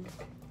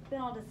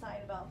I'll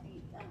decide about the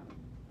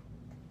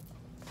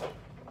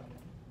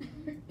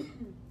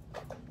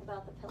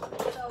about the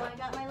pillars. So I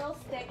got my little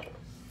stick.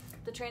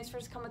 The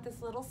transfers come with this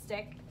little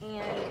stick,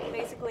 and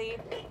basically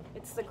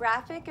it's the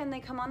graphic, and they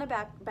come on a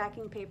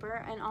backing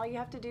paper, and all you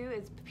have to do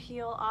is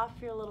peel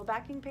off your little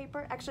backing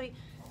paper. Actually,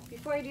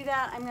 before I do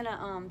that, I'm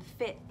gonna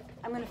fit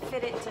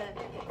it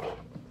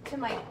to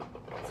my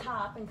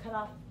top and cut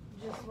off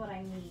just what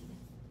I need.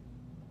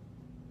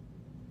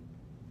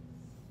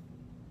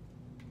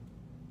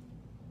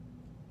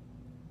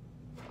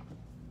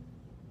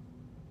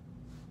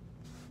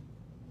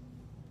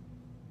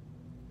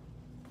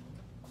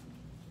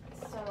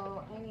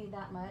 So I need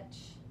that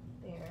much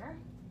there,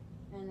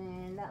 and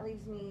then that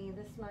leaves me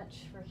this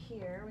much for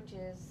here, which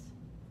is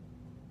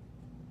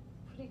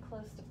pretty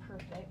close to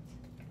perfect.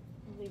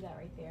 I'll leave that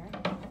right there.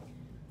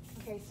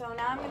 Okay, so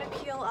now I'm going to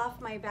peel off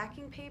my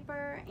backing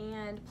paper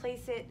and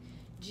place it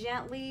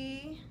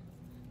gently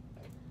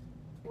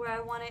where I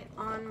want it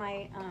on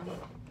my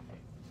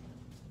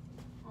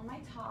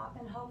top,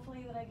 and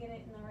hopefully that I get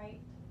it in the right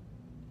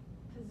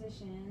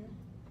position.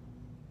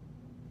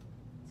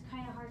 It's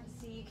kind of hard to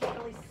see. You can't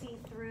really see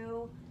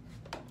through.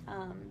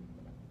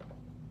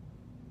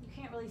 You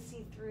can't really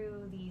see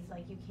through these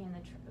like you can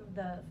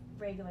the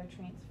regular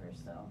transfers.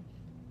 So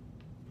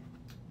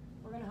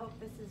we're gonna hope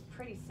this is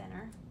pretty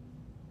center.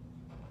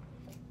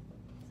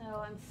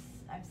 So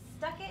I've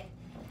stuck it,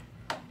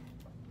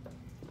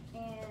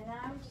 and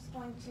now I'm just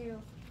going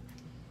to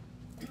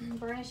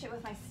burnish it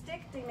with my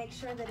stick to make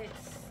sure that it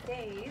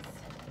stays.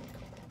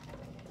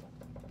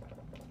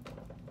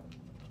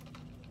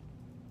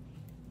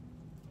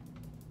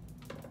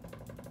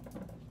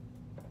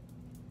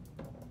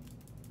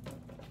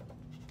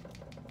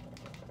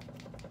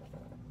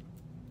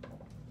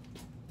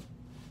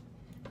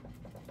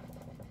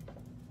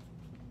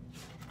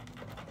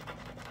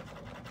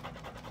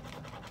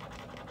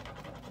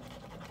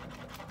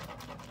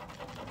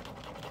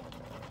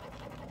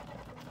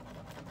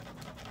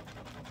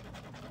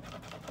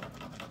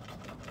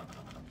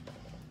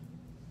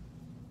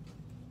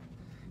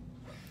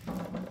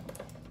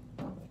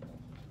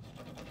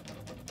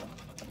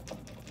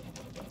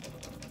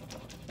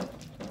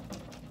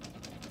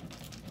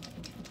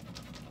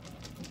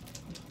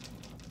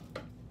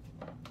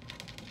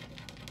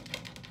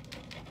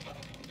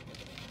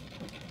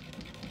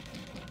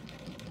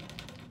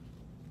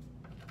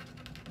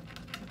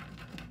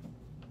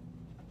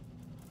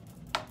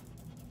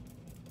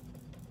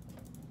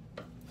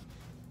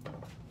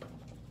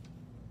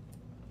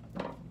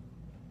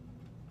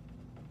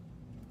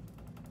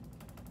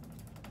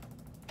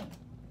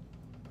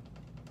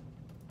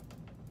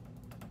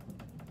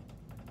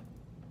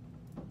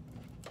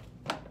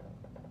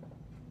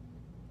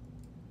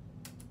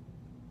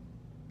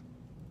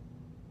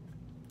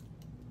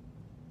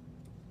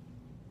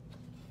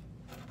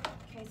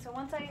 So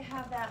once I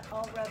have that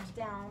all rubbed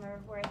down, or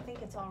where I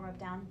think it's all rubbed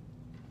down,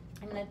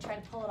 I'm going to try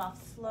to pull it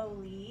off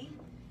slowly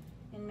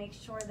and make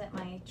sure that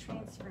my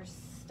transfer's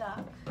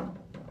stuck.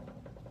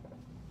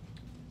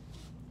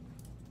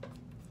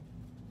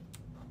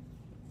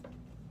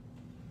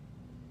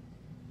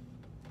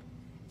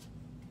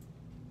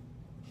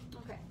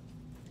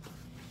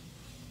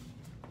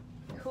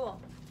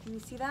 Can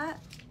you see that?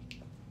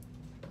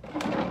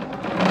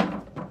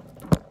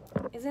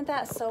 Isn't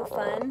that so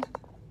fun?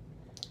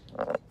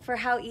 For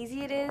how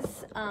easy it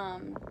is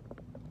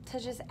to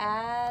just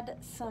add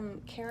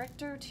some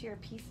character to your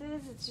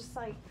pieces. It's just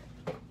like,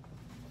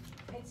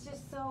 it's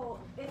so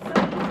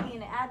easy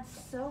and it adds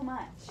so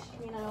much,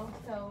 you know?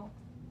 So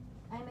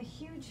I'm a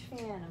huge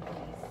fan of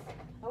these.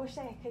 I wish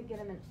I could get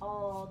them in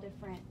all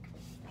different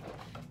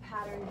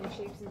patterns and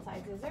shapes and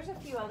sizes. There's a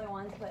few other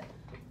ones, but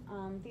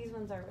these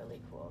ones are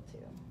really cool too.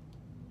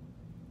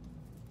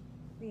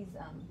 These,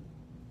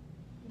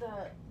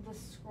 the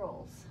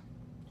scrolls.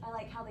 I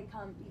like how they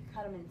come, you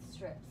cut them in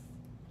strips.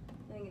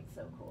 I think it's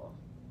so cool.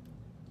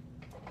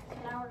 So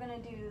now we're gonna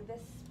do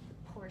this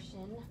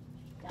portion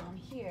down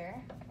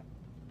here.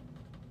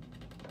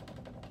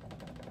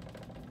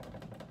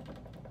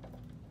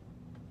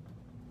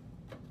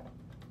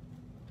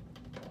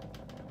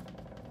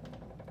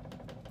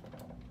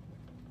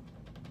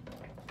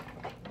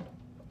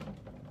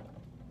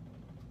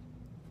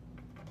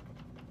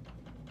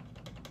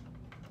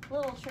 A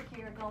little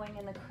trickier going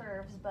in the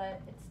curves, but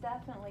it's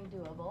definitely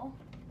doable.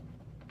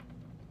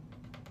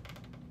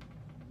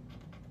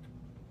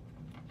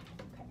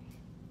 Okay.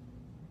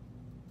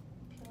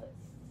 Peel it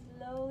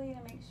slowly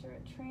to make sure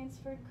it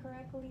transferred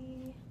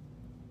correctly.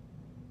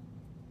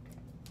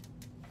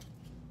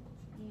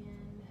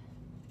 And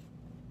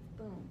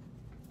boom.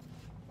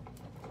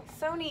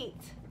 So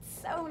neat.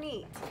 So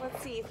neat.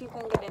 Let's see if you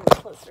can get in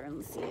closer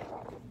and see it.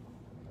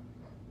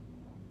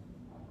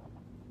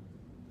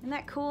 Isn't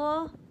that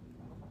cool?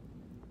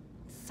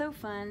 So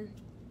fun.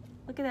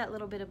 Look at that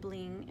little bit of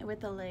bling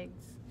with the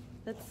legs.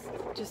 That's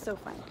just so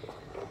fun.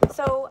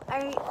 So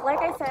like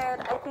I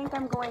said, I think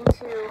I'm going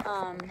to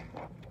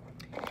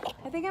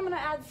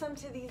add some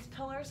to these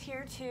pillars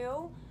here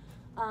too.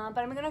 But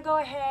I'm going to go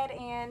ahead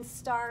and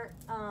start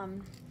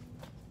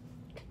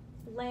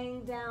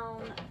laying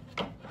down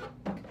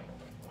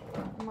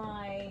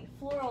my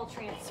floral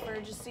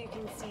transfer just so you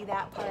can see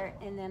that part,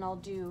 and then I'll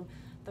do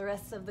the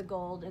rest of the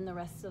gold and the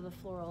rest of the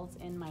florals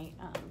in my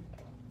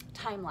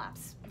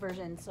time-lapse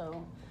version,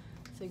 so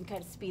you can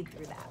kind of speed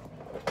through that.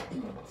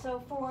 So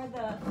for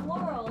the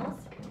florals,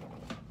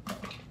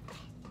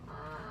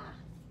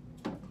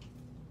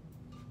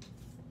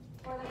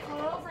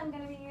 I'm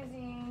going to be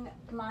using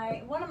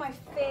one of my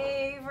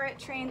favorite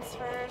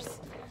transfers.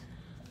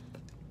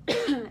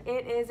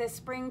 It is a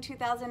spring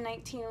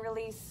 2019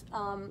 release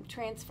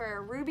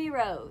transfer, Ruby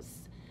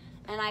Rose.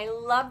 And I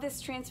love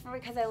this transfer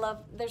because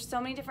there's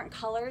so many different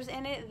colors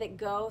in it that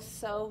go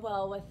so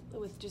well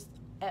with just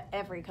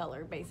every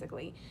color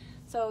basically.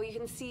 So you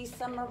can see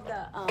some of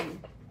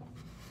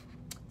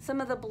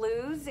the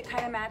blues that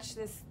kind of match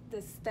this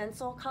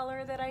stencil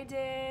color that I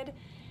did,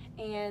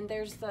 and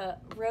there's the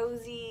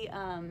rosy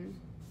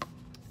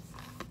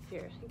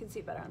here you can see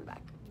it better on the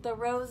back, the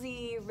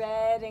rosy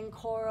red and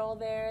coral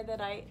there that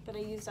I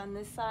used on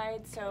this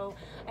side. So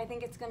I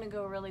think it's going to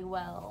go really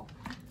well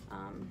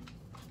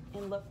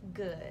and look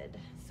good.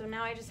 So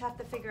now I just have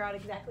to figure out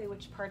exactly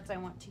which parts I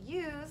want to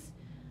use,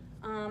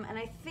 and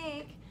I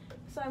think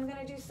so I'm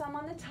going to do some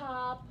on the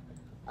top,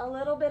 a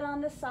little bit on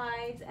the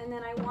sides, and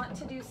then I want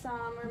to do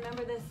some,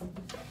 remember this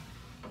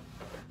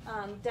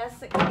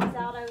desk that comes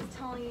out I was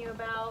telling you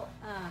about?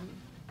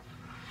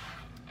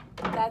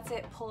 That's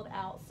it pulled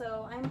out.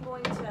 So I'm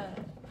going to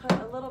put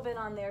a little bit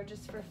on there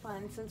just for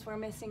fun, since we're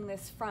missing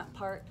this front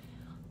part.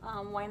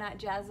 Why not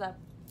jazz up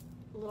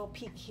a little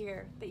peak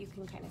here that you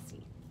can kind of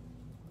see.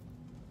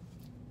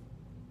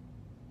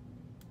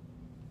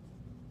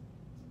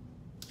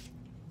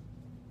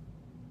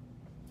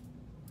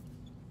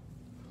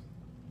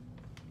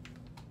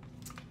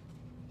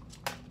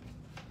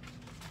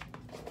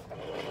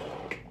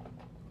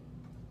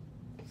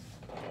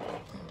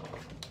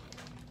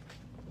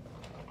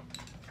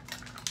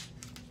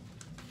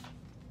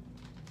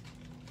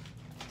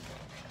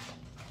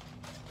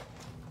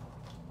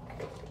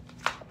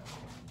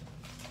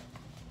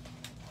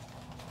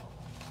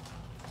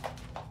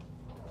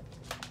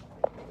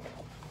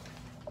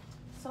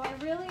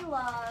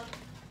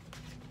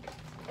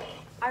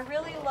 I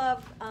really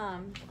love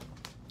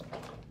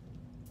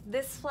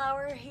this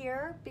flower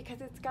here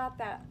because it's got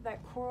that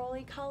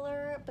corally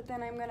color, but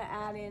then I'm going to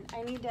add in,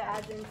 I need to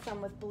add in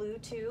some with blue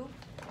too.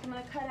 I'm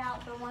going to cut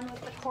out the one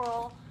with the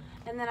coral,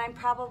 and then I'm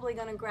probably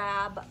going to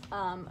grab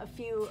a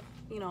few,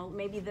 you know,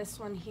 maybe this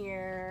one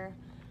here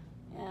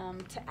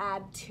to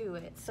add to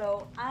it.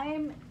 So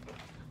I'm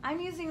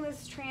using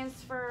this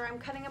transfer, I'm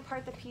cutting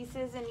apart the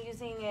pieces and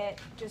using it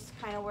just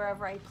kind of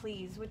wherever I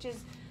please, which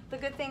is the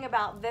good thing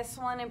about this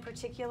one in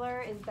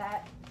particular, is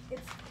that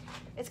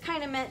it's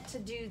kind of meant to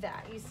do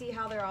that. You see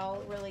how they're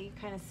all really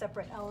kind of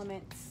separate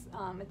elements.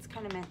 It's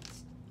kind of meant,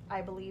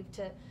 I believe,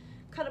 to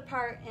cut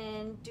apart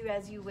and do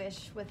as you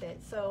wish with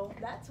it. So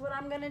that's what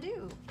I'm gonna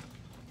do.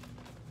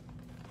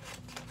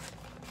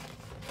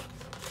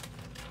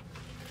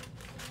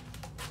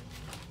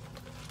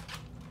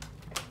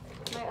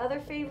 My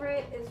other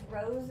favorite is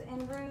Rose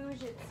and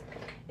Rouge.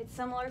 It's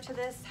similar to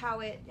this, how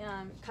it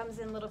comes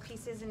in little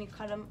pieces and you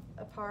cut them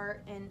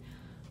apart, and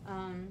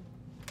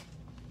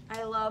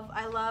I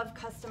love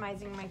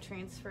customizing my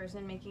transfers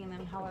and making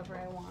them however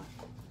I want.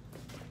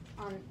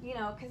 You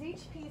know, because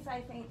each piece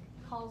I think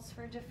calls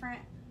for different,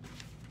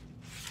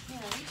 you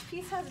know, each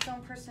piece has its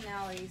own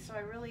personality, so I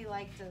really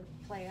like to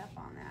play up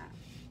on that.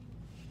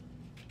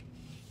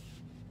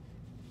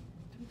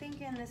 I'm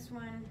thinking this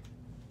one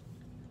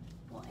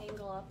will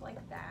angle up like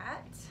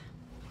that.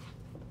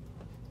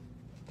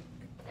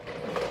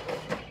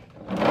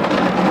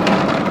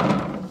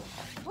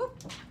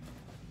 Whoop.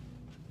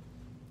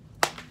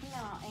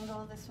 Now I'll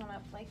angle this one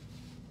up like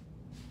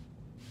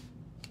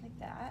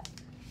that.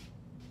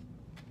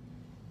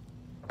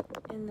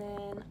 And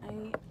then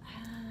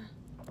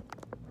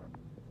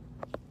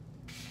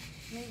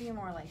maybe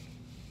more like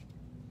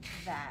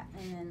that,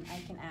 and then I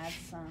can add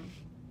some,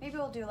 maybe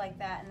we'll do like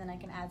that, and then I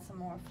can add some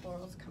more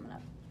florals coming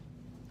up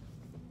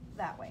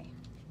that way.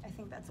 I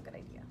think that's a good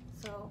idea.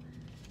 So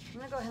I'm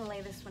gonna go ahead and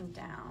lay this one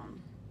down.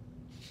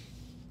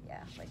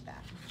 Yeah, like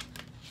that.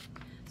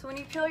 So when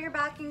you peel your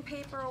backing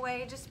paper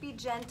away, just be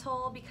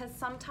gentle, because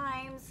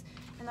sometimes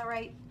in the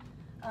right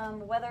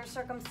weather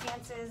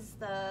circumstances,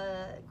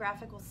 the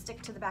graphic will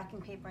stick to the backing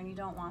paper, and you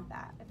don't want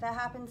that. If that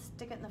happens,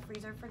 stick it in the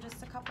freezer for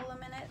just a couple of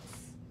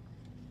minutes.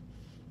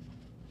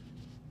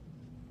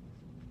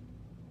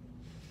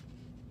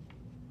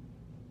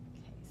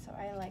 Okay, so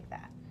I like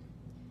that.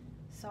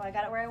 So I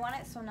got it where I want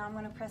it, so now I'm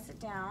going to press it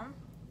down.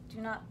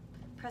 Do not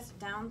press it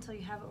down until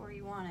you have it where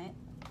you want it.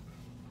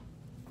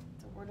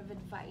 It's a word of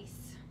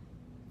advice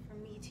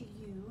from me to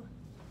you.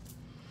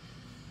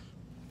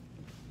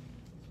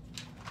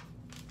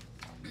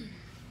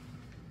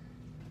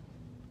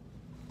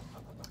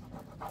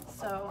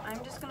 So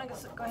I'm just going to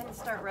go ahead and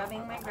start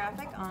rubbing my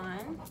graphic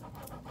on.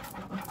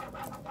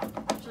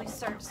 Usually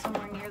start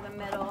somewhere near the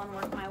middle and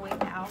work my way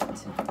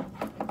out.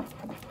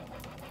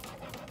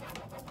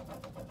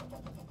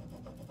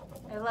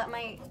 I let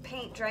my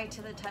paint dry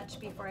to the touch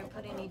before I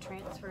put any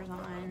transfers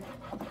on.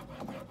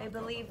 I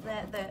believe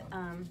that the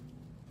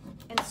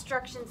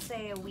instructions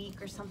say a week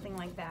or something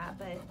like that,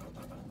 but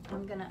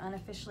I'm going to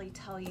unofficially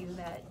tell you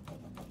that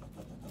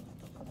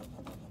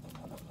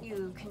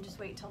you can just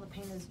wait till the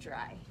paint is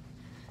dry.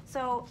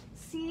 So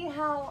see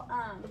how,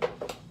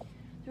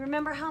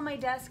 remember how my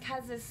desk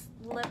has this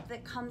lip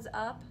that comes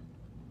up?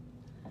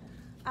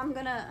 I'm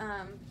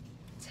gonna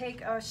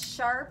take a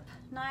sharp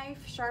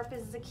knife, sharp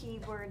is the key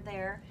word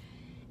there,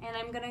 and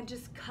I'm gonna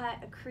just cut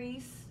a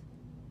crease,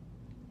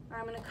 or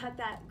I'm gonna cut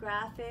that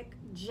graphic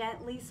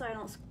gently so I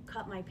don't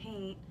cut my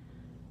paint,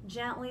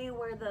 gently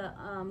where the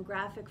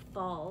graphic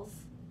falls.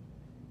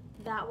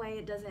 That way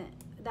it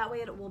doesn't, that way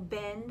it will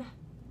bend.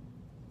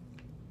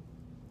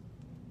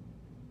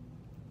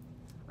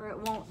 Or it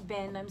won't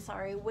bend, I'm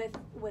sorry, with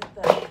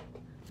the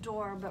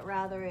door, but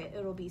rather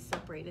it'll be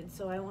separated,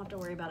 so I won't have to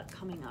worry about it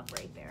coming up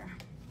right there.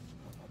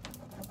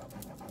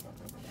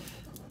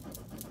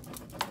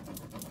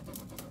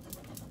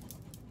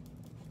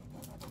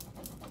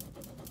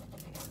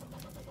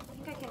 I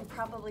think I can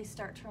probably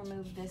start to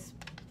remove this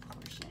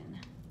portion.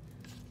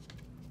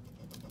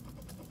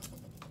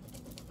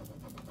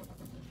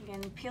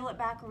 Again, peel it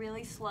back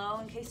really slow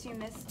in case you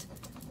missed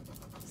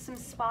some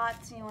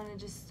spots. You want to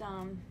just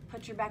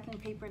put your backing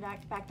paper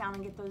back down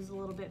and get those a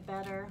little bit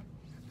better.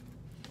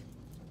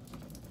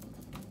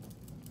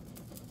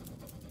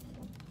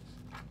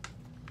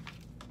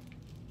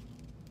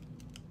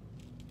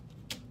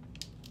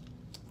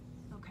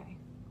 Okay,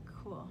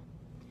 cool.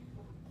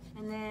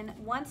 And then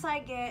once I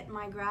get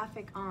my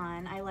graphic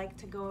on, I like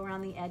to go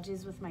around the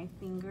edges with my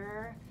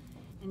finger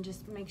and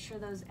just make sure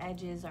those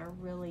edges are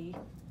really,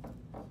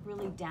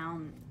 really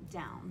down.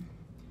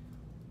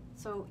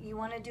 So you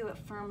want to do it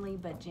firmly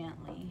but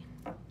gently,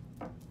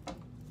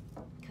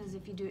 because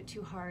if you do it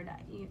too hard,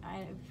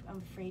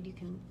 I'm afraid you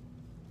can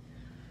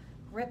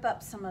rip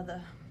up some of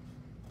the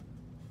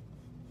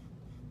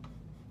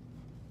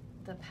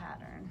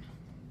pattern.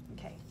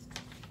 Okay,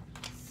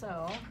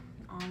 so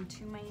on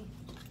to my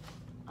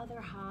other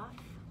half.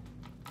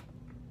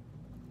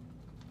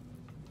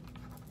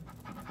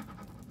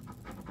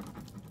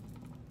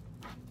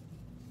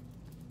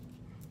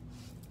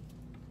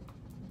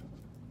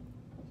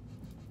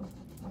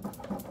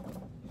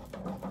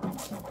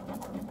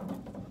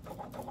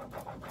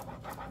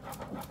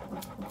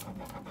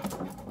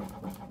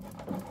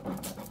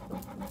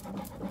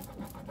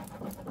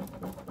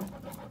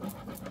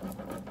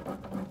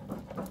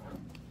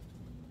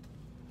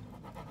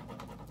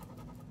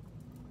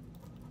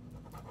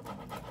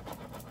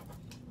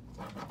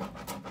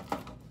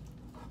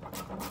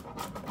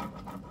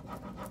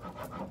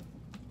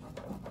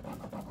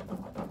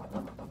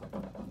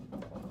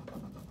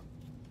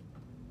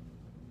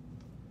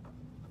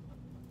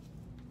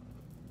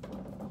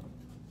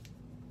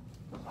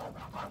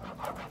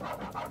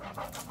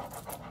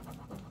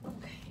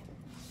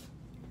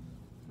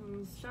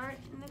 Start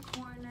in the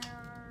corner,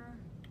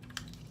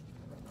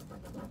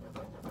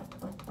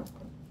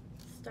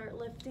 start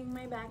lifting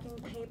my backing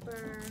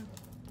paper.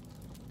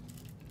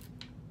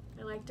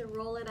 I like to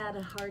roll it at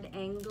a hard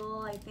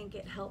angle. I think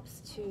it helps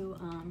to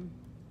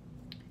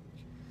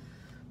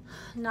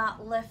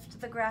not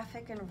lift the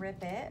graphic and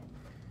rip it.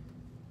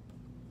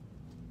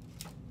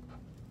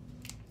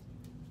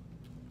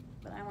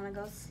 want to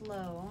go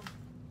slow.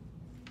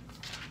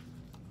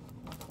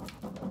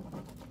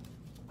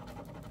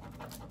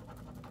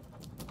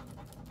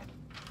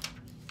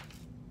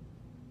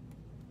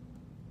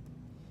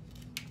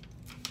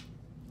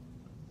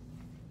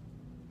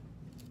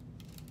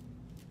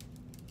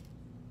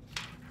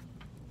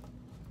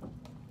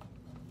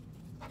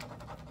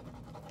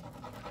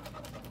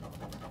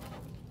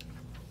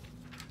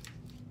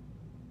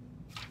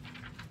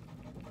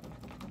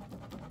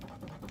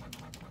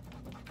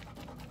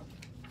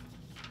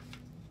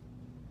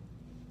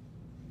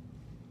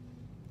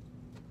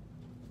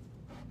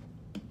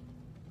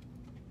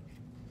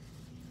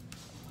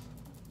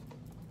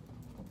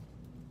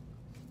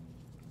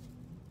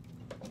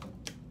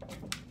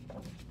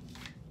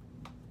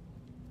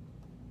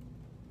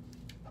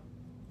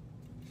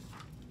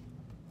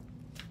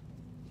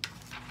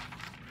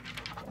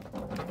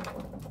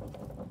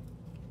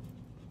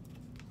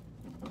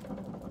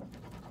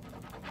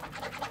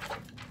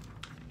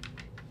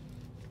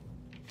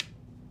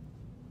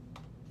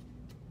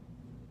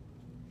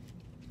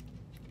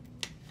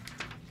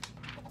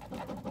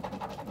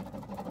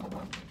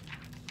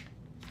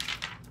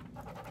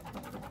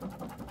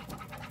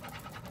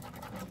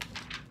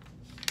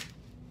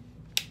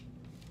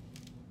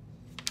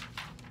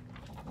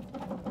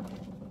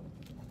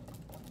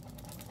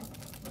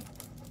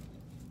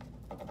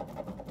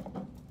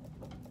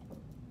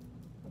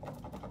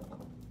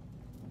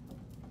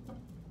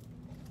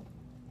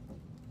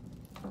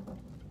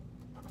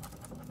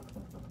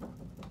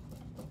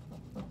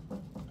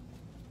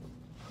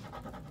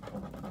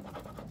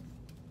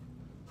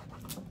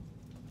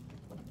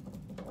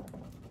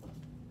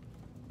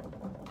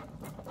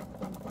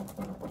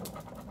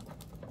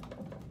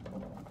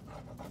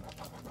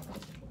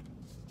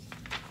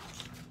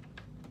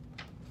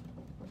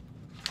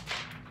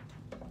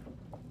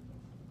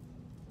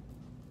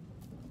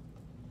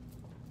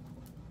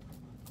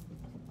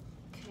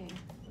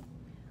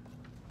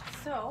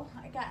 So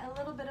I got a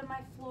little bit of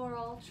my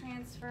floral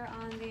transfer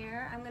on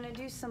there. I'm gonna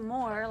do some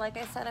more. Like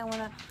I said, I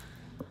wanna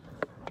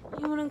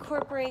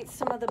incorporate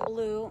some of the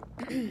blue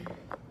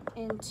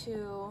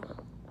into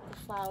the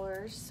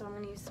flowers. So I'm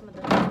gonna use some of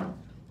the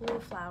blue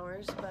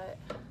flowers, but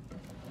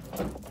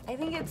I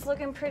think it's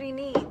looking pretty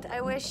neat.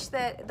 I wish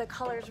that the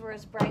colors were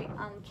as bright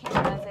on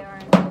camera as they are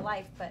in real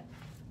life, but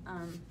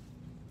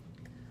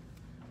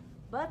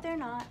they're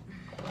not.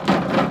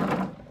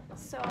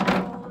 So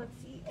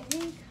let's see, I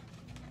think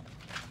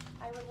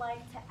I would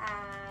like to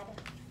add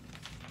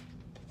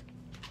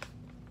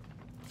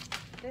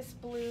this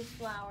blue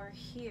flower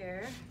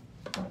here.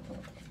 I'm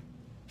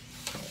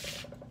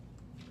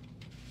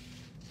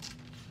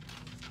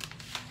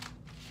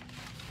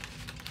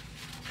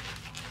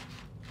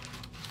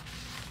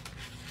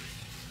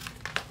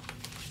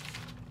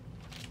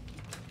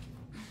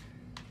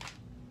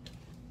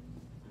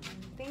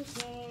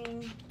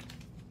thinking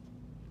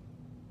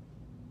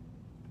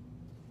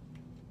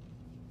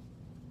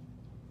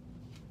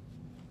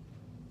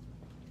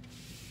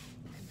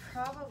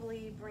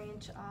probably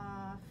branch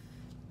off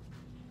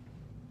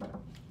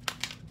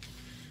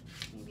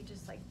maybe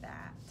just like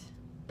that.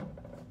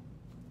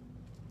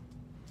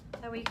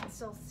 That way you can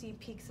still see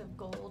peaks of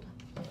gold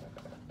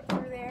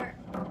through there.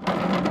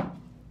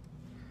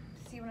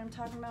 See what I'm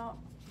talking about?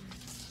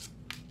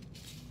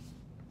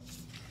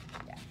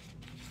 Yeah.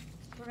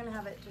 We're gonna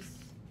have it just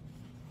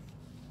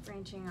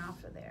branching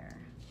off of there.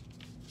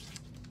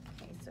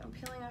 Okay, so I'm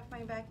peeling off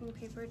my backing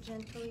paper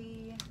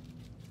gently.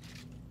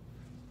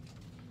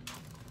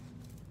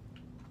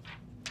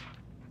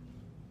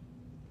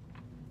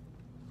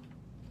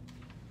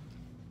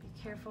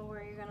 Careful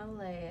where you're gonna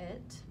lay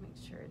it. Make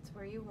sure it's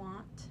where you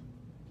want.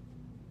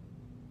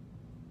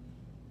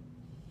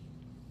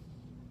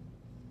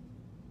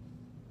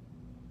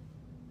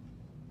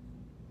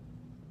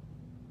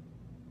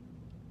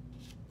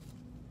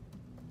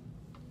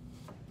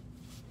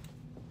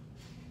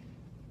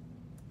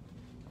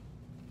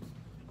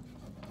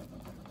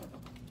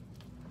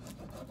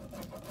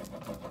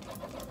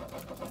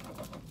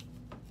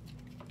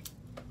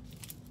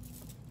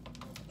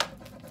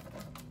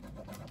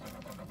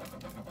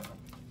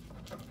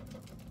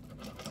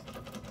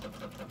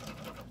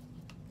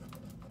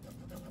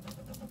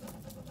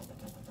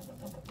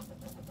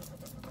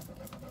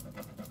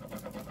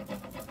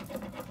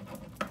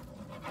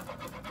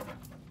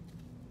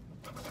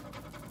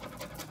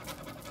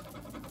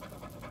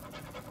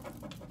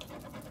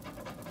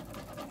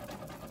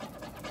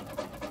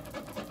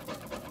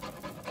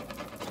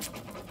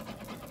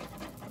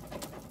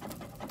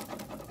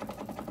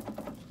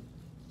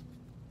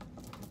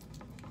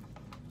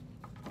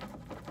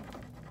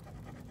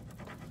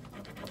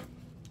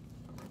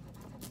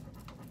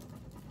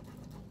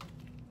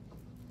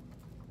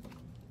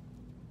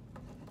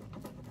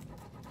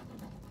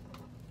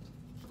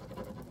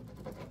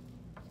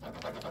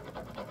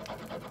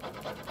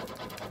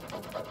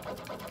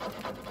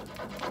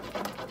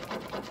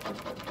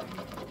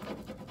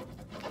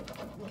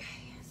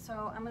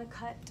 So I'm going to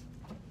cut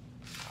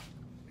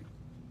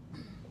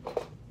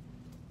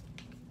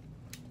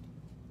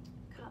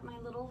my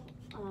little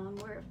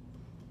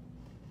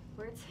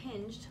where it's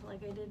hinged,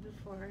 like I did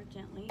before,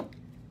 gently.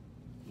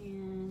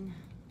 And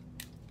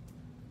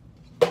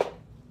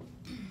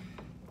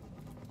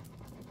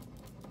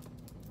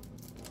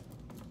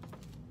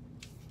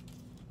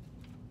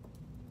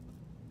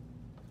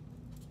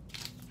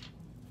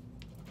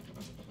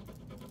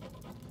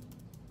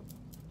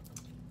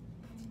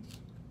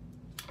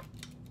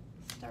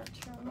start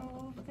to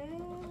remove this.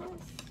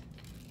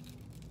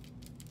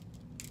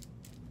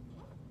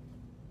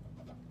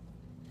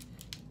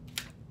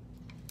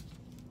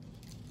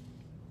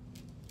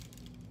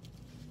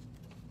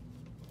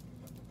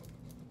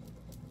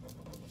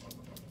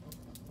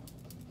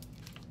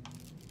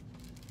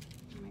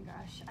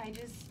 I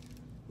just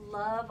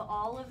love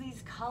all of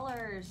these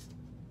colors.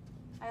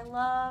 I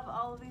love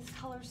all of these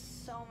colors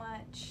so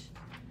much.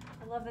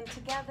 I love them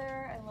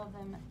together. I love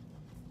them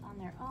on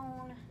their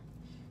own.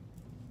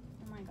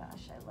 Oh my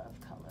gosh, I love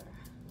color.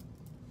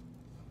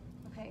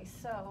 Okay,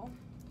 so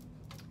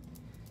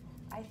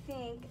I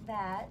think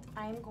that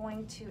I'm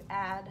going to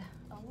add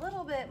a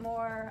little bit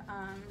more,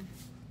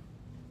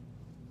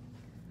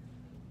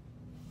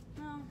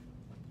 well,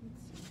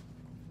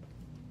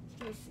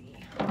 let me see.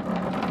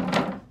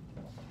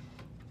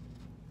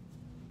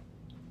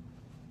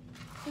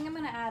 I think I'm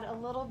going to add a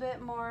little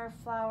bit more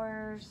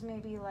flowers,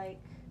 maybe like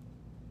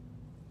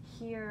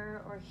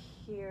here or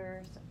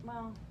here. So,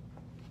 well,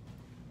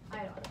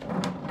 I don't know.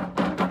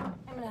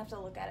 I'm going to have to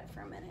look at it for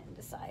a minute and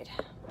decide.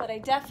 But I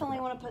definitely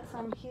want to put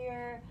some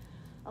here,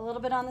 a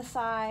little bit on the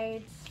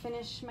sides,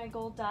 finish my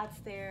gold dots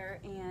there,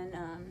 and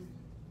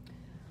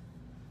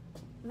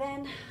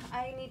then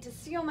I need to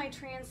seal my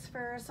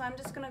transfer, so I'm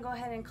just going to go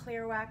ahead and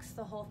clear wax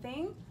the whole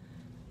thing.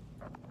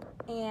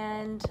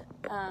 And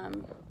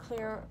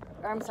clear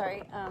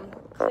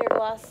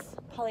gloss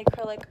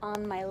polyacrylic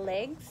on my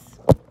legs.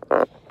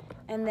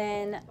 And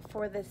then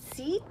for the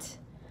seat,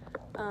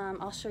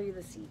 I'll show you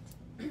the seat.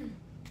 So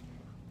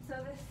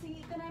the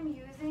seat that I'm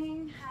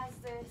using has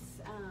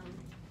this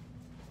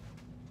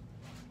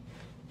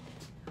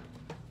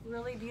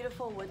really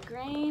beautiful wood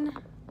grain,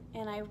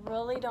 and I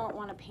really don't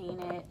want to paint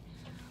it.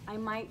 I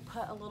might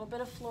put a little bit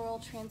of floral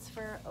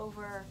transfer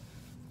over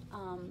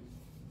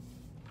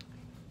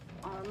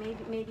or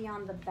maybe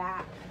on the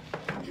back.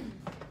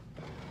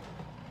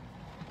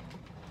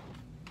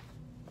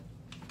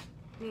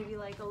 Maybe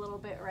like a little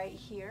bit right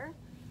here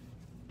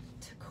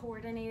to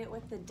coordinate it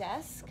with the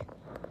desk.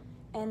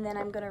 And then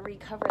I'm gonna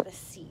recover the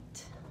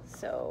seat.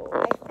 So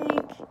I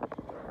think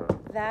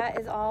that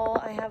is all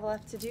I have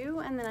left to do,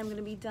 and then I'm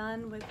gonna be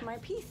done with my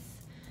piece.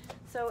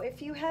 So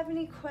if you have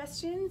any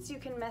questions, you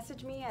can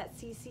message me at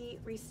CC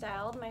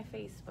Restyled, my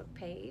Facebook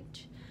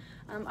page.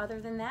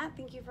 Other than that,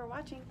 thank you for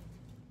watching.